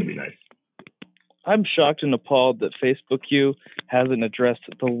 It's going to be nice. I'm shocked and appalled that Facebook U hasn't addressed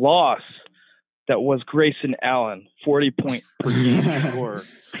the loss that was Grayson Allen, 40 point per game scorer.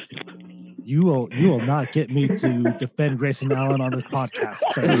 You will not get me to defend Grayson Allen on this podcast.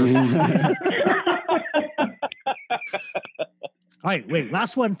 All right, wait.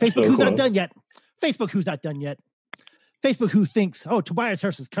 Last one. Facebook Who's not done yet. Facebook Who's not done yet. Facebook Who thinks, Tobias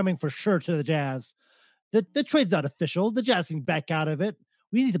Harris is coming for sure to the Jazz. The trade's not official. The Jazz can back out of it.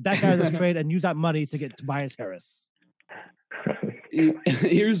 We need to back out of this trade and use that money to get Tobias Harris.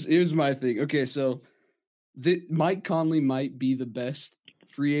 Here's my thing. Okay, so Mike Conley might be the best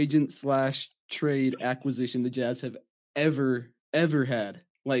free agent / trade acquisition the Jazz have ever had.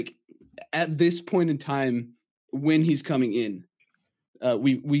 Like, at this point in time when he's coming in,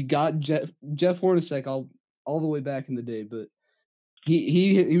 we got Jeff Hornacek all the way back in the day, but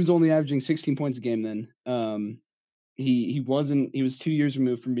he was only averaging 16 points a game then. He was 2 years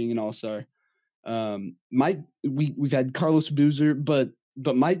removed from being an all-star. We've had Carlos Boozer, but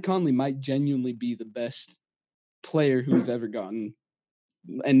Mike Conley might genuinely be the best player who we've ever gotten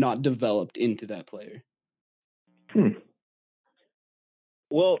and not developed into that player.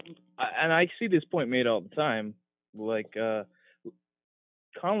 Well, and I see this point made all the time. Like,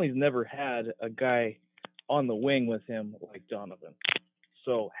 Conley's never had a guy on the wing with him like Donovan.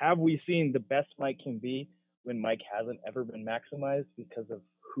 So have we seen the best Mike can be when Mike hasn't ever been maximized because of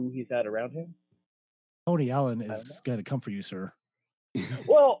who he's had around him? Tony Allen is going to come for you, sir.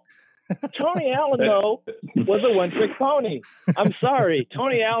 Well, Tony Allen, though, was a one-trick pony. I'm sorry.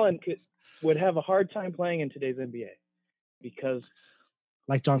 Tony Allen would have a hard time playing in today's NBA because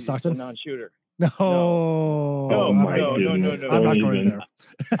like John Stockton? He's a non-shooter. No. No. I'm not going there.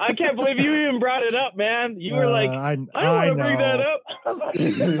 I can't believe you even brought it up, man. You were like, I don't want to bring that up.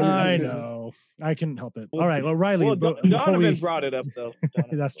 I know. I couldn't help it. All right. Well, Riley. Donovan brought it up, though.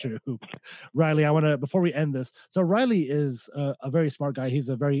 That's true. Riley, I want to, before we end this. So Riley is a very smart guy. He's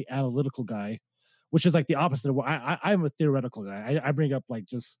a very analytical guy, which is like the opposite of what I'm a theoretical guy. I bring up like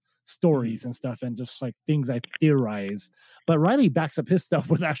just stories and stuff and just like things I theorize. But Riley backs up his stuff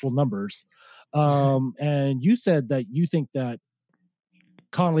with actual numbers. And you said that you think that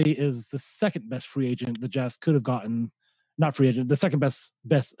Conley is the second best free agent the Jazz could have gotten. Not free agent, the second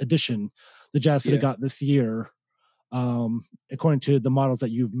best addition the Jazz could have got this year. According to the models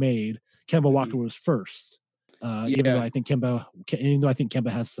that you've made, Kemba Walker was first. Even though I think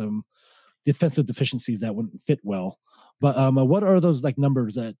Kemba has some defensive deficiencies that wouldn't fit well. But what are those like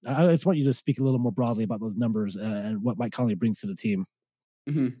numbers that I just want you to speak a little more broadly about those numbers and what Mike Conley brings to the team?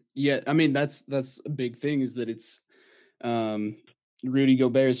 Mm-hmm. Yeah, I mean that's a big thing is that it's Rudy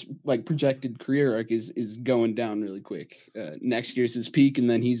Gobert's like projected career arc is going down really quick. Next year's his peak, and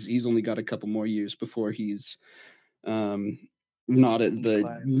then he's only got a couple more years before he's not at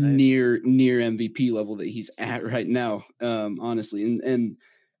the near MVP level that he's at right now. Honestly, and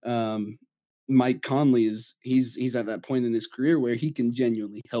Mike Conley he's at that point in his career where he can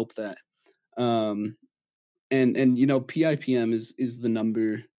genuinely help that. And you know, PIPM is the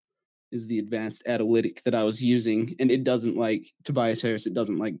number, is the advanced analytic that I was using, and it doesn't like Tobias Harris, it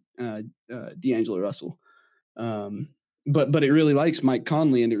doesn't like D'Angelo Russell, but it really likes Mike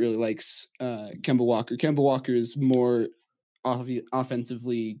Conley, and it really likes Kemba Walker. Kemba Walker is more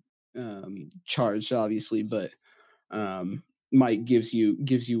offensively charged, obviously, but Mike gives you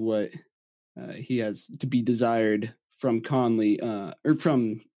what he has to be desired from Conley or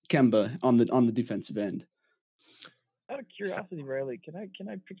from Kemba on the defensive end. Out of curiosity, Riley, can I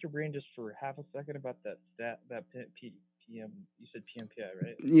pick your brain just for half a second about that stat, that PM? You said PMPI,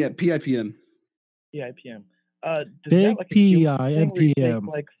 right? Yeah, PIPM. PIPM. Big PI and PM.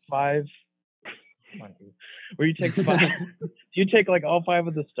 Like 5. Come on, dude. Where you take 5? Do you take like all 5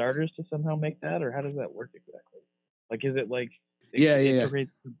 of the starters to somehow make that, or how does that work exactly? Like, is it like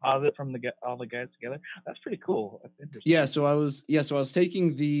deposit from all the guys together? That's pretty cool. That's interesting. Yeah. So I was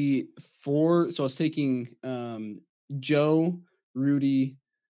taking the 4. So I was taking Joe, Rudy,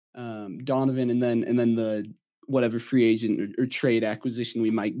 Donovan, and then the whatever free agent or trade acquisition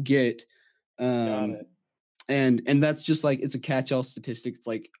we might get. Got it. And that's just like, it's a catch-all statistic. It's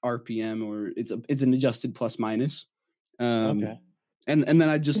like RPM, or it's an adjusted plus minus. Okay. And then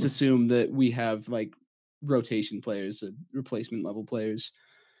I just assume that we have like rotation players, replacement level players,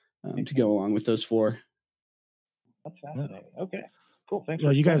 to go along with those 4. That's fascinating. Okay. Cool. Thanks.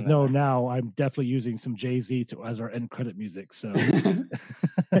 Well, you guys know now I'm definitely using some Jay-Z as our end credit music. So,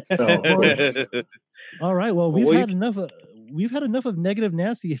 all right. Well, we've had enough of negative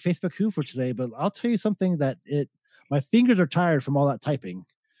Nancy Facebook Who for today. But I'll tell you something that my fingers are tired from all that typing.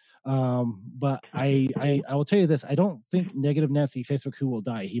 But I will tell you this: I don't think negative Nancy Facebook Who will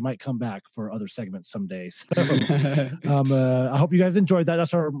die. He might come back for other segments someday. So, I hope you guys enjoyed that.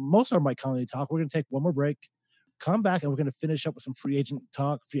 That's most of our Mike Conley talk. We're gonna take one more break. Come back and we're going to finish up with some free agency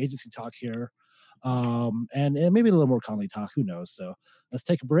talk here, and maybe a little more Conley talk. Who knows? So let's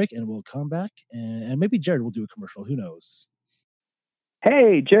take a break and we'll come back, and maybe Jared will do a commercial. Who knows?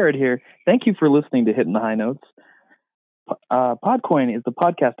 Hey, Jared here. Thank you for listening to Hitting the High Notes. Podcoin is the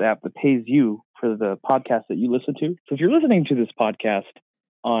podcast app that pays you for the podcast that you listen to. So if you're listening to this podcast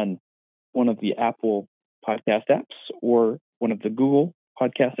on one of the Apple podcast apps or one of the Google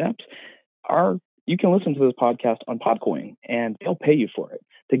podcast apps, you can listen to this podcast on Podcoin, and they'll pay you for it.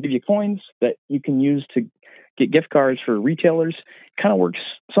 They give you coins that you can use to get gift cards for retailers. Kind of works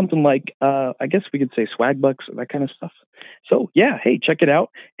something like, I guess we could say swag bucks or that kind of stuff. So yeah, hey, check it out.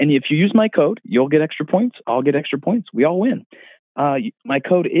 And if you use my code, you'll get extra points. I'll get extra points. We all win. My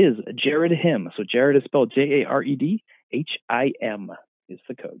code is JaredHim. So Jared is spelled JaredHim is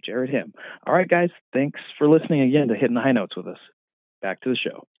the code. JaredHim. All right, guys. Thanks for listening again to Hitting the High Notes with us. Back to the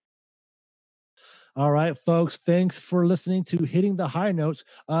show. All right, folks, thanks for listening to Hitting the High Notes.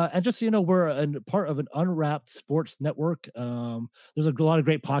 And just so you know, we're a part of an Unwrapped Sports Network. There's a lot of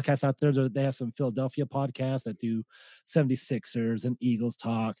great podcasts out there. They have some Philadelphia podcasts that do 76ers and Eagles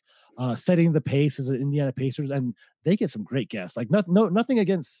talk. Setting the Pace is an Indiana Pacers, and they get some great guests. Like nothing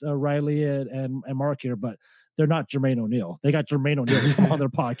against Riley and Mark here, but they're not Jermaine O'Neal. They got Jermaine O'Neal on their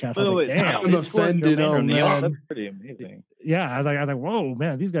podcast. I was like, damn, I'm offended. Oh, man. That's pretty amazing. Yeah, I was like, whoa,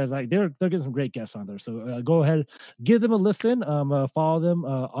 man, these guys they're getting some great guests on there. So go ahead, give them a listen. Follow them.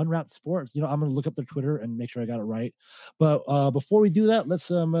 Unwrapped Sports. You know, I'm gonna look up their Twitter and make sure I got it right. But before we do that, let's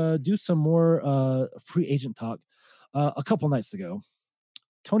do some more free agent talk. A couple nights ago,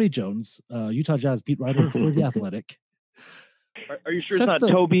 Tony Jones, Utah Jazz beat writer for The Athletic. Are you sure it's not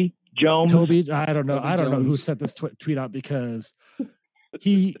Toby Jones? Toby, I don't know. I don't know who sent this tweet out, because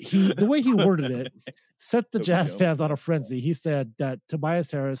he the way he worded it set the Jazz fans on a frenzy. He said that Tobias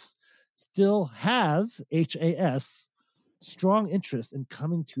Harris still has HAS strong interest in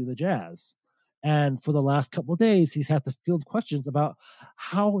coming to the Jazz, and for the last couple of days he's had to field questions about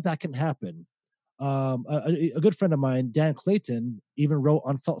how that can happen. a good friend of mine, Dan Clayton, even wrote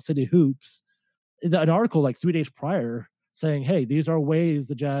on Salt City Hoops an article like 3 days prior saying, "Hey, these are ways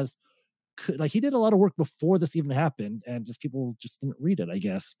the Jazz could." Like, he did a lot of work before this even happened, and just people just didn't read it, I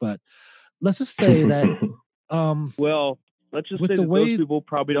guess. But let's just say that. Well, let's just say that those people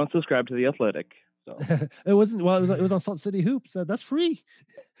probably don't subscribe to The Athletic. So it wasn't. Well, it was on Salt City Hoops. That's free.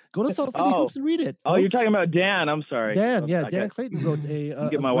 Go to Salt City Hoops and read it. Oh, you're talking about Dan. I'm sorry. Dan, Dan Clayton wrote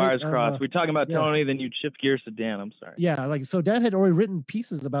get my wires crossed. We're talking about Tony, then you'd shift gears to Dan. I'm sorry. Yeah, like, so Dan had already written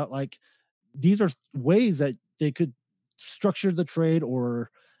pieces about, like, these are ways that they could structure the trade or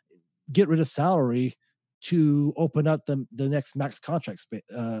get rid of salary to open up the next max contract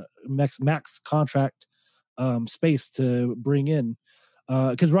space to bring in.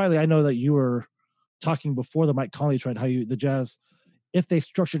 Because Riley, I know that you were talking before the Mike Conley trade, how the Jazz, if they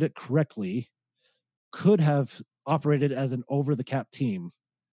structured it correctly, could have operated as an over the cap team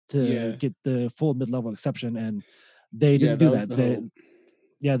to get the full mid-level exception, and they didn't do that.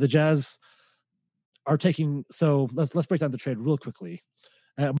 The Jazz are taking. So let's break down the trade real quickly.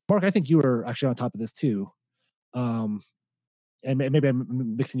 Mark, I think you were actually on top of this too. And maybe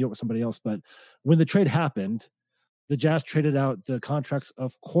I'm mixing you up with somebody else, but when the trade happened, the Jazz traded out the contracts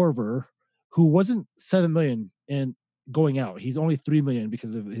of Korver, who wasn't $7 million in going out. He's only $3 million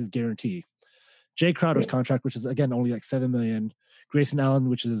because of his guarantee. Jay Crowder's contract, which is again only like $7 million. Grayson Allen,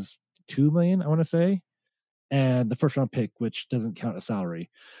 which is $2 million, I want to say, and the first round pick, which doesn't count as salary.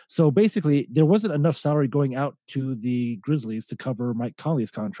 So basically, there wasn't enough salary going out to the Grizzlies to cover Mike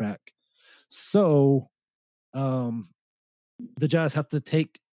Conley's contract. So the Jazz have to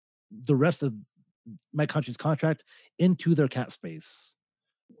take the rest of Mike Conley's contract into their cap space.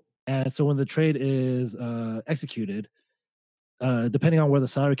 And so when the trade is executed, depending on where the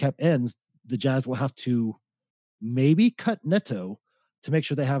salary cap ends, the Jazz will have to maybe cut Neto to make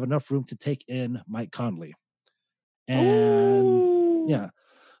sure they have enough room to take in Mike Conley. And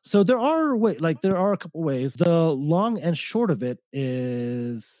so there are a couple ways. The long and short of it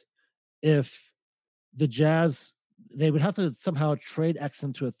is, if the Jazz, they would have to somehow trade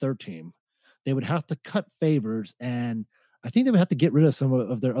Exum to a third team. They would have to cut favors, and I think they would have to get rid of some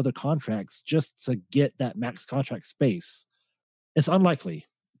of their other contracts just to get that max contract space. It's unlikely,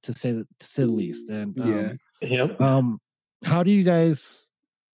 to say the least. And how do you guys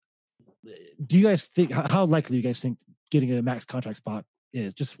think? How likely do you guys think getting a max contract spot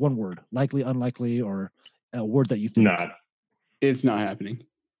is? Just one word: likely, unlikely, or a word that you think? It's not happening.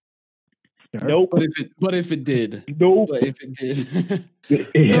 Sure. Nope. But if it did, nope. But if it did,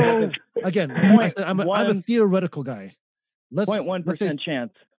 so again, I'm a theoretical guy. 0.1%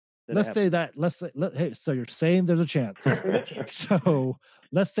 chance. Let's say that. Hey, so you're saying there's a chance. So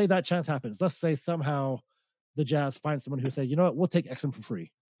let's say that chance happens. Let's say somehow the Jazz find someone who say, you know what, we'll take Exum for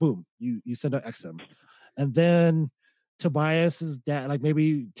free. Boom, you send out Exum, and then Tobias's dad, like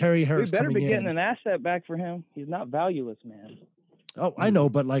maybe Terry Harris. We better be getting an asset back for him. He's not valueless, man. Oh, I know,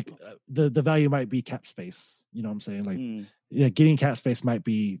 but like the value might be cap space. You know what I'm saying? Like, getting cap space might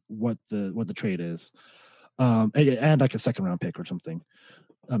be what the trade is, and like a second round pick or something.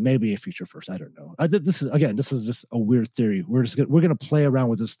 Maybe a future first. I don't know. This is just a weird theory. We're gonna play around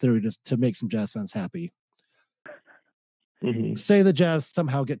with this theory just to make some Jazz fans happy. Mm-hmm. Say the Jazz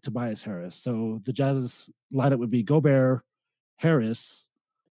somehow get Tobias Harris. So the Jazz's lineup would be Gobert, Harris,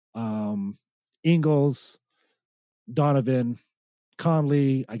 Ingles, Donovan,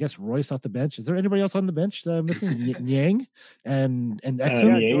 Conley, I guess Royce off the bench. Is there anybody else on the bench that I'm missing? Yang and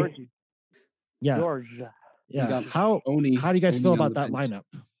Exum? George. Yeah. How do you guys feel about that lineup?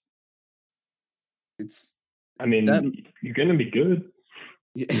 You're gonna be good.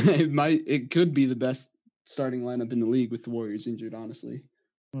 It could be the best starting lineup in the league with the Warriors injured, honestly.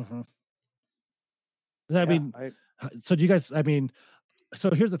 Mm-hmm. So do you guys? So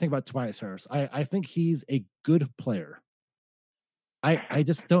here's the thing about Tobias Harris. I think he's a good player. I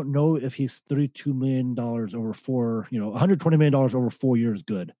just don't know if he's $32 million over $120 million over 4 years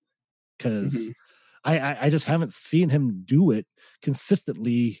good, because I just haven't seen him do it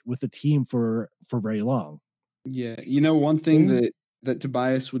consistently with the team for very long. Yeah, one thing that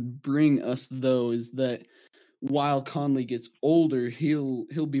Tobias would bring us though is that while Conley gets older, he'll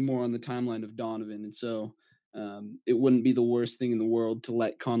be more on the timeline of Donovan, and so it wouldn't be the worst thing in the world to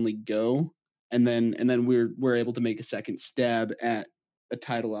let Conley go, and then we're able to make a second stab at a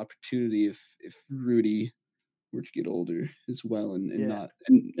title opportunity if Rudy were to get older as well and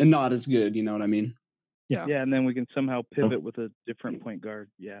not as good. You know what I mean? Yeah. Yeah, and then we can somehow pivot with a different point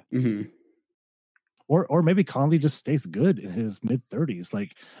guard. Yeah. Mm-hmm. Or maybe Conley just stays good in his mid-30s.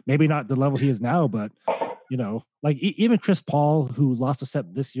 Like, maybe not the level he is now, but like even Chris Paul, who lost a step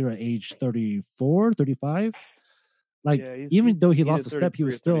this year at age 34, 35, like even though he lost a step, he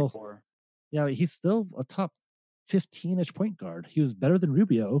was still, he's still a top 15-ish point guard. He was better than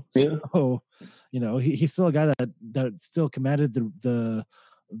Rubio. Yeah. So, he's still a guy that still commanded the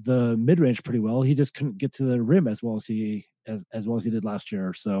mid-range pretty well. He just couldn't get to the rim as well as he did last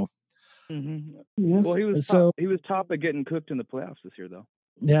year. So, well, he was top at getting cooked in the playoffs this year, though.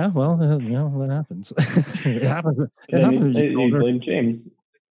 Yeah, well, that happens. It happens. You blame James.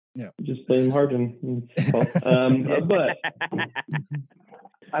 Yeah, just blame Harden. But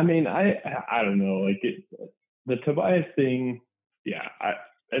I mean, I don't know. Like the Tobias thing,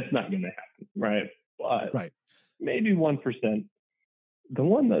 it's not going to happen, right? But maybe 1%. The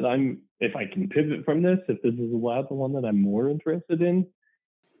one that if I can pivot from this, if this is allowed, the one that I'm more interested in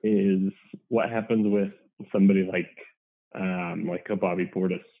is what happens with somebody like a Bobby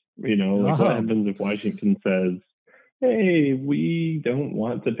Portis. What happens if Washington says, "Hey, we don't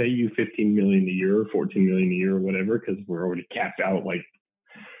want to pay you $15 million a year or $14 million a year or whatever because we're already capped out like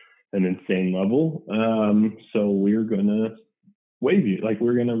an insane level. So we're gonna waive you, like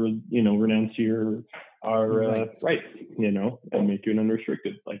we're gonna renounce our rights, and make you an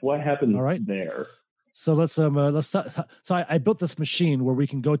unrestricted." Like, what happens there? So let's start. So I built this machine where we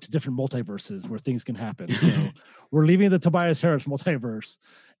can go to different multiverses where things can happen. So we're leaving the Tobias Harris multiverse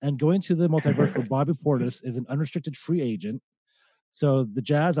and going to the multiverse where Bobby Portis is an unrestricted free agent. So the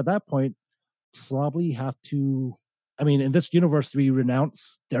Jazz at that point probably have to, in this universe, we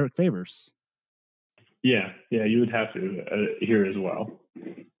renounce Derek Favors. Yeah, you would have to here as well.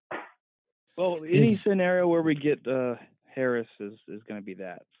 Well, any scenario where we get Harris is going to be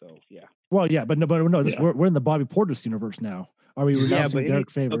that. So yeah. Well, yeah, but no. We're in the Bobby Portis universe now. Are we renouncing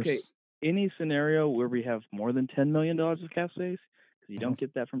Derek Favors? Okay. Any scenario where we have more than $10 million of cap space, because you don't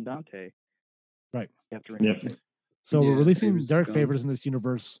get that from Dante. Right. You have to renounce it. So we're releasing Derek Favors in this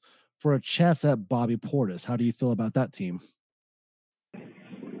universe for a chance at Bobby Portis. How do you feel about that team?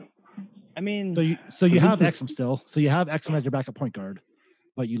 So you have Exum still. So you have Exum as your backup point guard,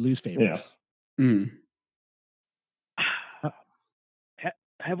 but you lose Favors. Yeah.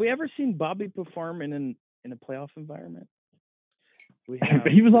 Have we ever seen Bobby perform in a playoff environment?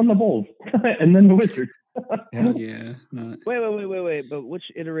 He was on the Bulls and then the Wizards. Yeah. Wait. But which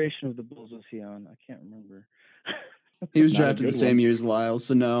iteration of the Bulls was he on? I can't remember. He was drafted the same year as Lyle,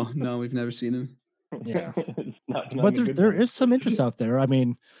 so no, we've never seen him. Yeah. But there is some interest out there.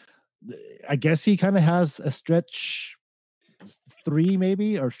 I guess he kind of has a stretch 3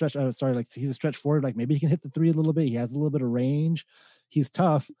 maybe, or stretch. He's a stretch forward. Like maybe he can hit the 3 a little bit. He has a little bit of range. He's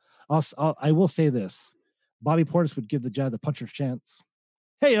tough. I will say this: Bobby Portis would give the Jazz a puncher's chance.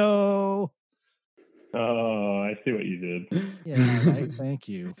 Hey-o! Oh, I see what you did. Yeah, right. Thank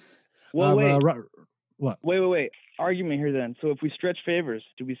you. Well, what? Wait. Argument here then. So if we stretch Favors,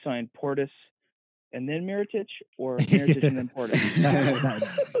 do we sign Portis and then Mirotic, or Mirotic and then Portis?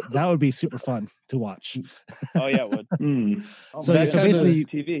 That would be super fun to watch. Oh yeah, it would. So basically,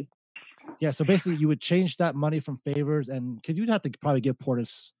 TV. Yeah, so basically you would change that money from Favors, and because you'd have to probably give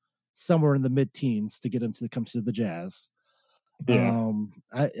Portis somewhere in the mid-teens to get him to come to the Jazz. Yeah.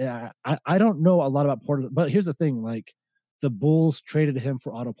 I don't know a lot about Portis, but here's the thing: like the Bulls traded him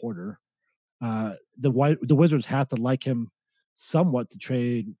for Otto Porter. The Wizards have to like him somewhat to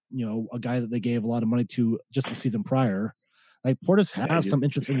trade, a guy that they gave a lot of money to just the season prior. Like Portis has some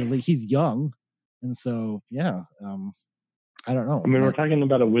interest in the league. He's young, and so I don't know. We're talking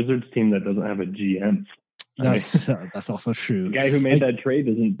about a Wizards team that doesn't have a GM. That's also true. The guy who made that trade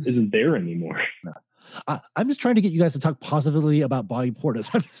isn't there anymore. No. I'm just trying to get you guys to talk positively about Bobby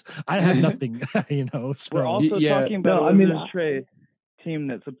Portis. I have nothing, So. We're also talking about a trade team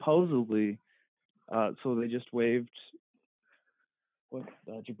that supposedly, so they just waived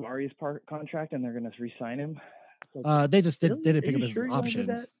Jabari's contract, and they're going to re-sign him. They just didn't pick up his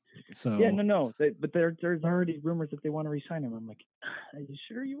option. So yeah, no. But there's already rumors that they want to re-sign him. I'm like, are you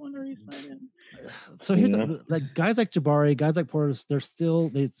sure you want to re-sign him? So here's guys like Jabari, guys like Portis,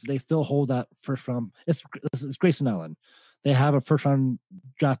 they still hold that first round. It's Grayson Allen. They have a first round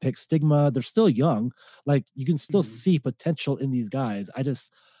draft pick stigma. They're still young. Like you can still see potential in these guys.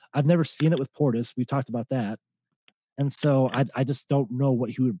 I've never seen it with Portis. We talked about that. And so I just don't know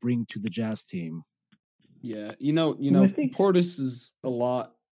what he would bring to the Jazz team. Yeah, I think Portis is a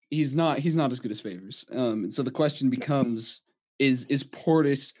lot. He's not as good as Favors. So the question becomes: is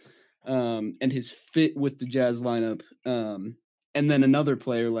Portis and his fit with the Jazz lineup, and then another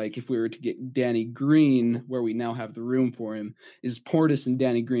player, like if we were to get Danny Green, where we now have the room for him, is Portis and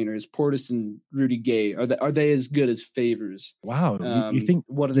Danny Green, or is Portis and Rudy Gay, are they as good as Favors? Wow, you think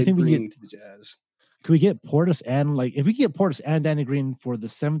what are they bringing to the Jazz? Could we get Portis and if we get Portis and Danny Green for the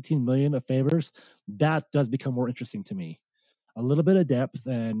 17 million of favors, that does become more interesting to me. A little bit of depth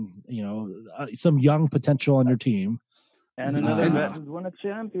and some young potential on your team. And another vet who's won a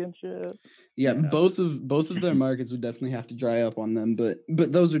championship. Yeah, both of their markets would definitely have to dry up on them, but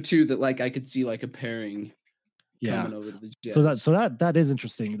those are two that I could see a pairing coming over to the Jets. So that is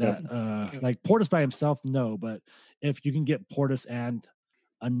interesting. That Portis by himself, no, but if you can get Portis and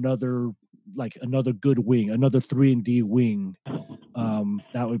another good wing, another 3-and-D wing,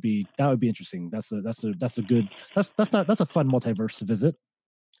 that would be interesting. That's a fun multiverse to visit.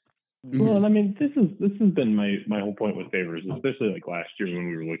 Well, and I mean, this has been my whole point with favors, especially last year when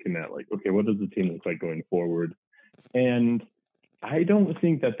we were looking at okay, what does the team look like going forward? And I don't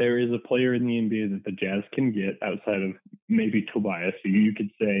think that there is a player in the NBA that the Jazz can get outside of maybe Tobias. So you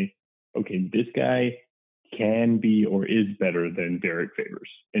could say, okay, this guy can be or is better than Derek Favors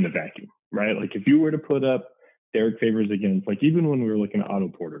in a vacuum, right? If you were to put up Derek Favors against, even when we were looking at Otto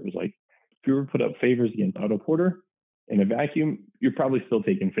Porter, it was if you were to put up Favors against Otto Porter in a vacuum, you're probably still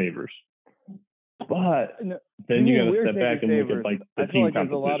taking Favors. But then you got to step back and look at the team composition.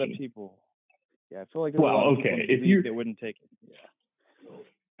 There's a lot of people. Yeah, I feel like there's a lot of people if you that wouldn't take it. Yeah.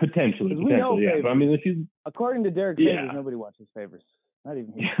 Potentially, yeah. But I mean, if you according to Derek Favors, nobody watches Favors. Not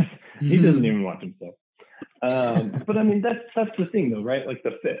even he. He doesn't even watch himself. But I mean, that's the thing, though, right?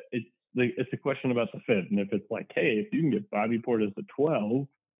 The fit. It's a question about the fit, and if it's hey, if you can get Bobby Portis at 12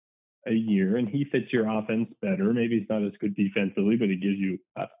 a year, and he fits your offense better, maybe he's not as good defensively, but he gives you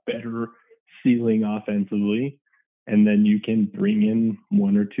a better ceiling offensively, and then you can bring in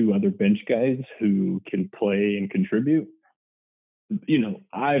one or two other bench guys who can play and contribute.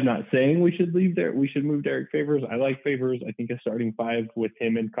 I'm not saying we should leave there. We should move Derek Favors. I like Favors. I think a starting 5 with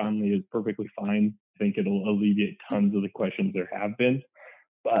him and Conley is perfectly fine. I think it'll alleviate tons of the questions there have been,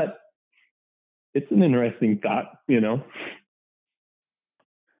 but it's an interesting thought,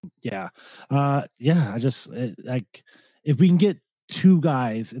 Yeah. I just if we can get 2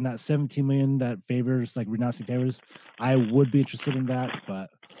 guys in that 17 million that Favors, renouncing Favors, I would be interested in that, but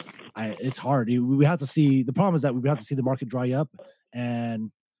it's hard. We have to see. The problem is that we have to see the market dry up,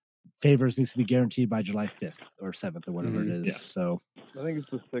 and Favors needs to be guaranteed by July 5th or 7th or whatever it is. Yeah. So I think it's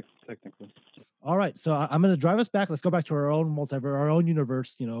the 6th technically. All right, so I'm going to drive us back. Let's go back to our own multiverse, our own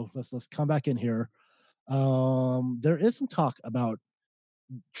universe. Let's come back in here. There is some talk about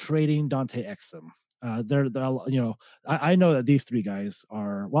trading Dante Exum. I know that these 3 guys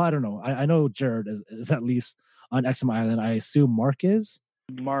are. Well, I don't know. I know Jared is at least on Exum Island. I assume Mark is.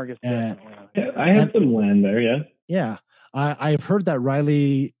 Mark is definitely. I have some land there. Yeah. Yeah. I've heard that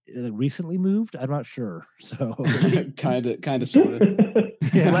Riley recently moved. I'm not sure. So kind of, sort of.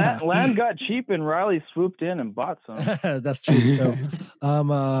 Yeah. Land got cheap and Riley swooped in and bought some. That's true. So,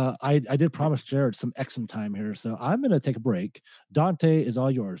 I did promise Jared some Exum time here. So I'm going to take a break. Dante is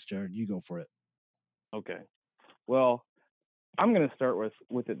all yours, Jared. You go for it. Okay. Well, I'm going to start with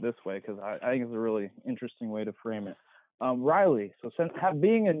it this way because I think it's a really interesting way to frame it. Riley, so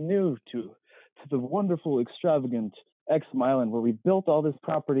being a new to the wonderful, extravagant Exum Island where we built all this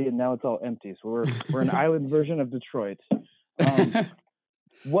property and now it's all empty. So we're an island version of Detroit.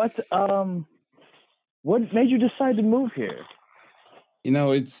 What made you decide to move here?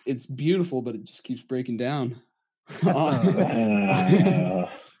 It's beautiful, but it just keeps breaking down. No,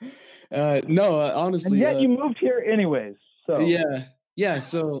 honestly. And yet you moved here anyways. So yeah.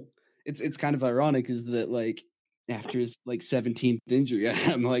 So it's kind of ironic is that after his 17th injury,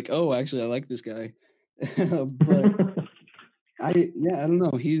 I'm oh, actually, I like this guy. But I don't know.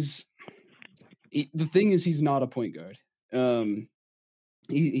 The thing is, he's not a point guard.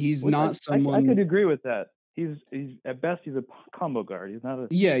 He's not someone. I could agree with that. He's at best he's a combo guard. He's not a.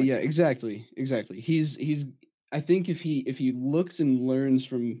 Yeah, exactly. He's. I think if he looks and learns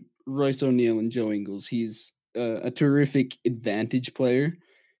from Royce O'Neal and Joe Ingles, he's a terrific advantage player.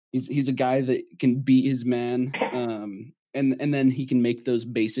 He's a guy that can beat his man, and then he can make those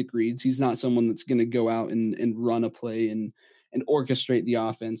basic reads. He's not someone that's going to go out and run a play and orchestrate the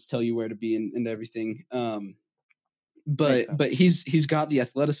offense, tell you where to be and everything. But he's got the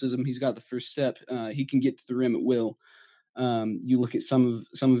athleticism. He's got the first step. He can get to the rim at will. You look at some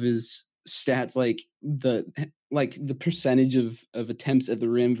of his stats, the percentage of attempts at the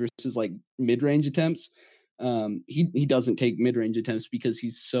rim versus mid-range attempts. He doesn't take mid-range attempts because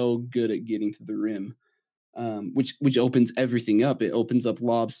he's so good at getting to the rim, which opens everything up. It opens up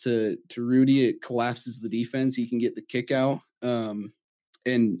lobs to Rudy. It collapses the defense. He can get the kick out. And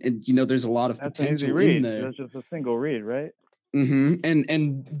there's a lot of potential in there. That's just a single read, right? Mm-hmm.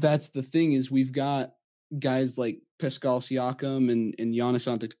 And that's the thing is we've got guys like Pascal Siakam and Giannis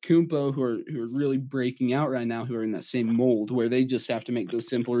Antetokounmpo who are really breaking out right now, who are in that same mold where they just have to make those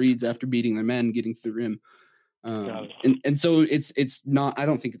simple reads after beating their men, getting to the rim. And so it's not. I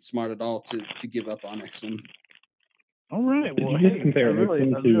don't think it's smart at all to give up on Exum. All right. Did Well, you just compare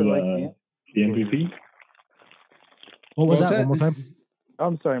Exum to the MVP? What was that? One more time.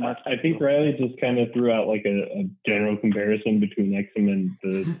 I'm sorry, Mark. I think Riley just kind of threw out like a general comparison between Exum and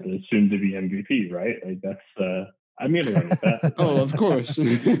the soon-to-be MVP, right? Like that's I'm gonna run with that. Oh, of course.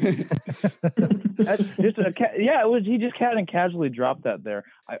 That's just it was. He just kind of casually dropped that there.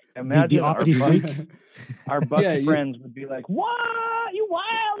 I imagine our Bucks friends would be like, "What? You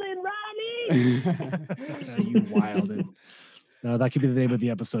wildin', Riley? You wildin'." That could be the name of the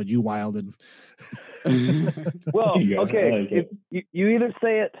episode. You wildin'. Well, okay. If you either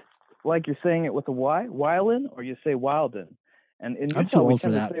say it like you're saying it with a Y, Wylin, or you say Wildin. And in I'm too old for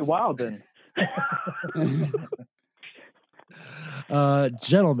that. Say Wildin.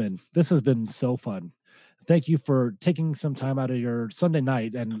 Gentlemen, this has been so fun. Thank you for taking some time out of your Sunday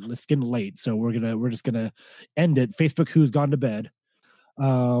night, and it's getting late, so we're just gonna end it. Facebook Who's gone to bed.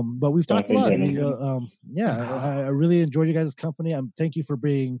 But we've talked a lot. I really enjoyed you guys' company. Thank you for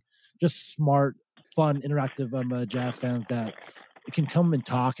being just smart, fun, interactive jazz fans that can come and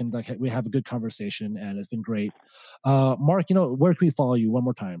talk and like we have a good conversation, and it's been great. Mark, where can we follow you one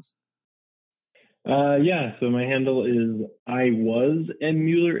more time? So my handle is I was M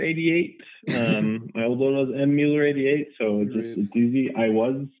Mueller 88. My old one was M Mueller 88, so it's easy. I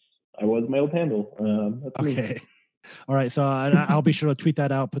was my old handle. That's okay. Me. All right, so I'll be sure to tweet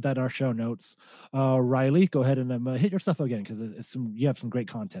that out, put that in our show notes. Riley, go ahead and hit your stuff again because you have some great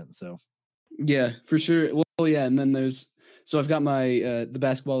content. So yeah, for sure. Well, yeah, and then I've got my the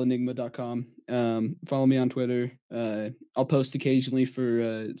basketballenigma.com. Follow me on Twitter. I'll post occasionally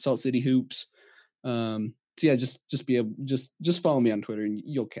for Salt City Hoops. So yeah, just follow me on Twitter and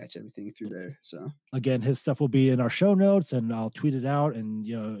you'll catch everything through there. So again, his stuff will be in our show notes and I'll tweet it out, and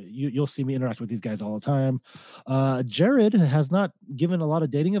you'll see me interact with these guys all the time. Jared has not given a lot of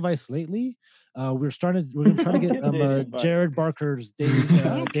dating advice lately. We're going to try to get Jared Barker's dating advice.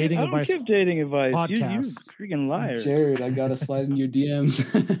 I don't give dating advice. Podcast. You freaking liar, Jared. I gotta slide in your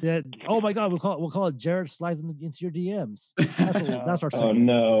DMs. Yeah. Oh my God, we'll call it Jared slides into your DMs. That's our segment. Oh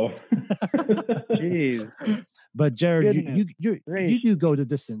no. Jeez. But Jared, you do go the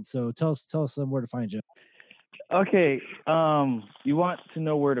distance, so tell us where to find you. Okay, you want to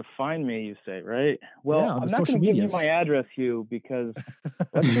know where to find me, you say, right? Well, yeah, I'm not going to give you my address, Hugh, because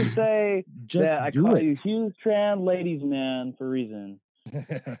let's just say that I call you Hughes Tran Ladies Man for a reason.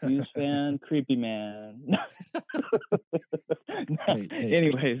 Hughes Fan Creepy Man.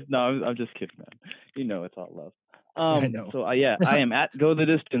 Anyways, no, I'm just kidding, man. You know it's all love. I know. So I am at Go the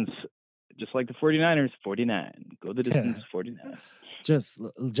Distance, just like the 49ers, 49. Go the Distance, 49. Just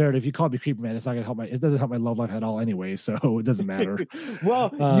Jared, if you call me creepy man, it's not gonna help it doesn't help my love life at all anyway, so it doesn't matter.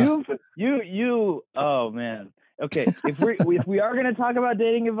 Well, you oh man. Okay, if we are gonna talk about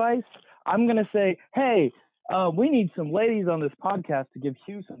dating advice, I'm gonna say, hey, we need some ladies on this podcast to give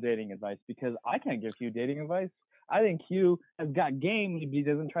Hugh some dating advice, because I can't give Hugh dating advice. I think Hugh has got game if he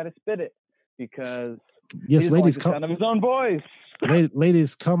doesn't try to spit it, because yes, ladies, like the sound of his own voice.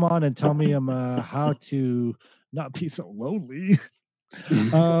 Ladies, come on and tell me how to not be so lonely.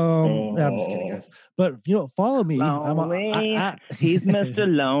 I'm just kidding, guys. But follow me. He's Mr.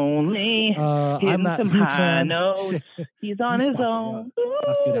 Lonely. I'm at some high notes. He's on his own. Yeah.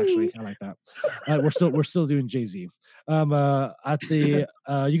 That's good, actually. I like that. We're still doing Jay-Z. At the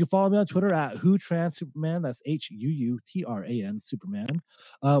you can follow me on Twitter at WhoTran Superman. That's HUUTRAN Superman.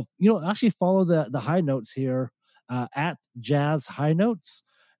 Actually follow the high notes here at Jazz High Notes.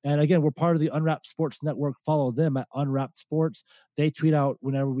 And again, we're part of the Unwrapped Sports Network. Follow them at Unwrapped Sports. They tweet out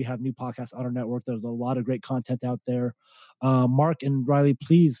whenever we have new podcasts on our network. There's a lot of great content out there. Mark and Riley,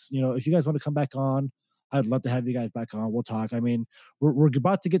 please, if you guys want to come back on, I'd love to have you guys back on. We'll talk. I mean, we're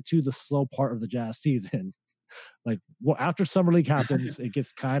about to get to the slow part of the Jazz season. After Summer League happens, it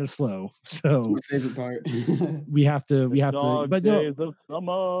gets kind of slow. So that's my favorite part. we have to. But days of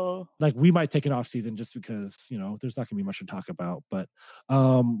summer. We might take an off season just because there's not gonna be much to talk about. But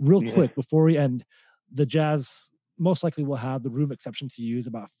real quick before we end, the Jazz most likely will have the room exception to use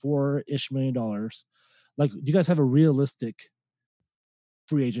about $4-ish million. Do you guys have a realistic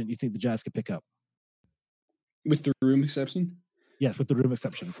free agent you think the Jazz could pick up with the room exception? Yes, with the room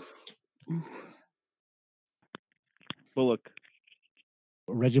exception. Bullock.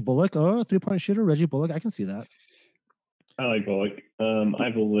 Reggie Bullock, 3-point shooter. Reggie Bullock, I can see that. I like Bullock. I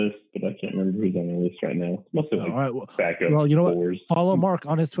have a list, but I can't remember who's on the list right now. It's mostly like All right. backup. Well, you know fours. what? Follow Mark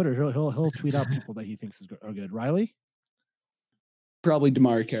on his Twitter. He'll tweet out people that he thinks are good. Riley? Probably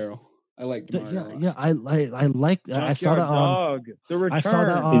Damari Carroll. I like Damari. Yeah. I like. I saw that on. The return. I saw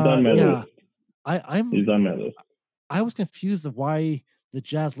that on. He's on my list. He's on my list. I was confused of why the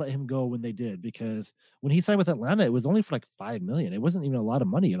Jazz let him go when they did, because when he signed with Atlanta, it was only for like $5 million. It wasn't even a lot of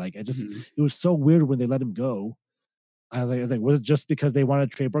money. Like it was so weird when they let him go. I was like, was it just because they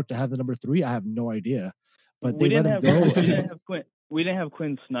wanted Trey Burke to have the number 3? I have no idea. But they let him go. We didn't have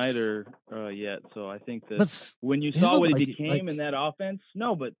Quinn Snyder yet, so I think that when you saw what he became in that offense,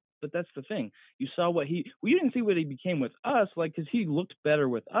 but that's the thing. You saw you didn't see what he became with us, like, because he looked better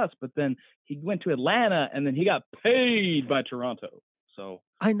with us, but then he went to Atlanta and then he got paid by Toronto. So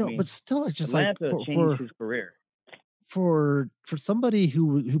I know, but still, it's just Atlanta changed his career. For somebody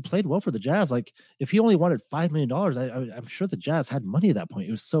who played well for the Jazz, like if he only wanted $5 million, I'm sure the Jazz had money at that point.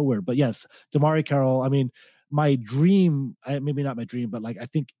 It was so weird. But yes, Damari Carroll. I mean, my dream, maybe not my dream, but like I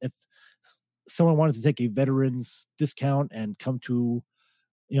think if someone wanted to take a veterans discount and come to,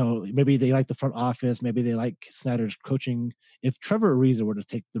 maybe they like the front office, maybe they like Snyder's coaching. If Trevor Ariza were to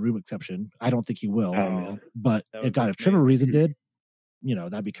take the room exception, I don't think he will. But if Trevor Ariza did,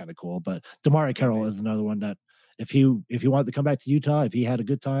 that'd be kind of cool. But Damari Carroll is another one that if he wanted to come back to Utah, if he had a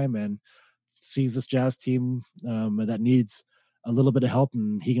good time and sees this Jazz team that needs a little bit of help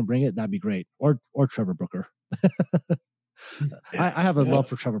and he can bring it, that'd be great. Or Trevor Booker. I have a love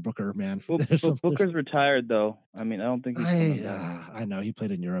for Trevor Booker, man. Well, Booker's retired though. I mean, I don't think he's I know he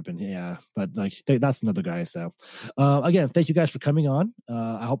played in Europe and but like that's another guy. So again, thank you guys for coming on.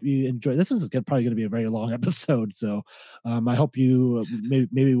 I hope you enjoy. This is probably going to be a very long episode, so I hope you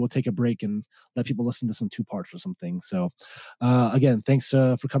maybe we'll take a break and let people listen to this in 2 parts or something. So again, thanks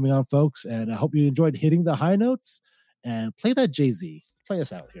for coming on, folks, and I hope you enjoyed hitting the high notes and play that Jay-Z. Play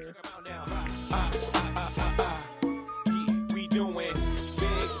us out here.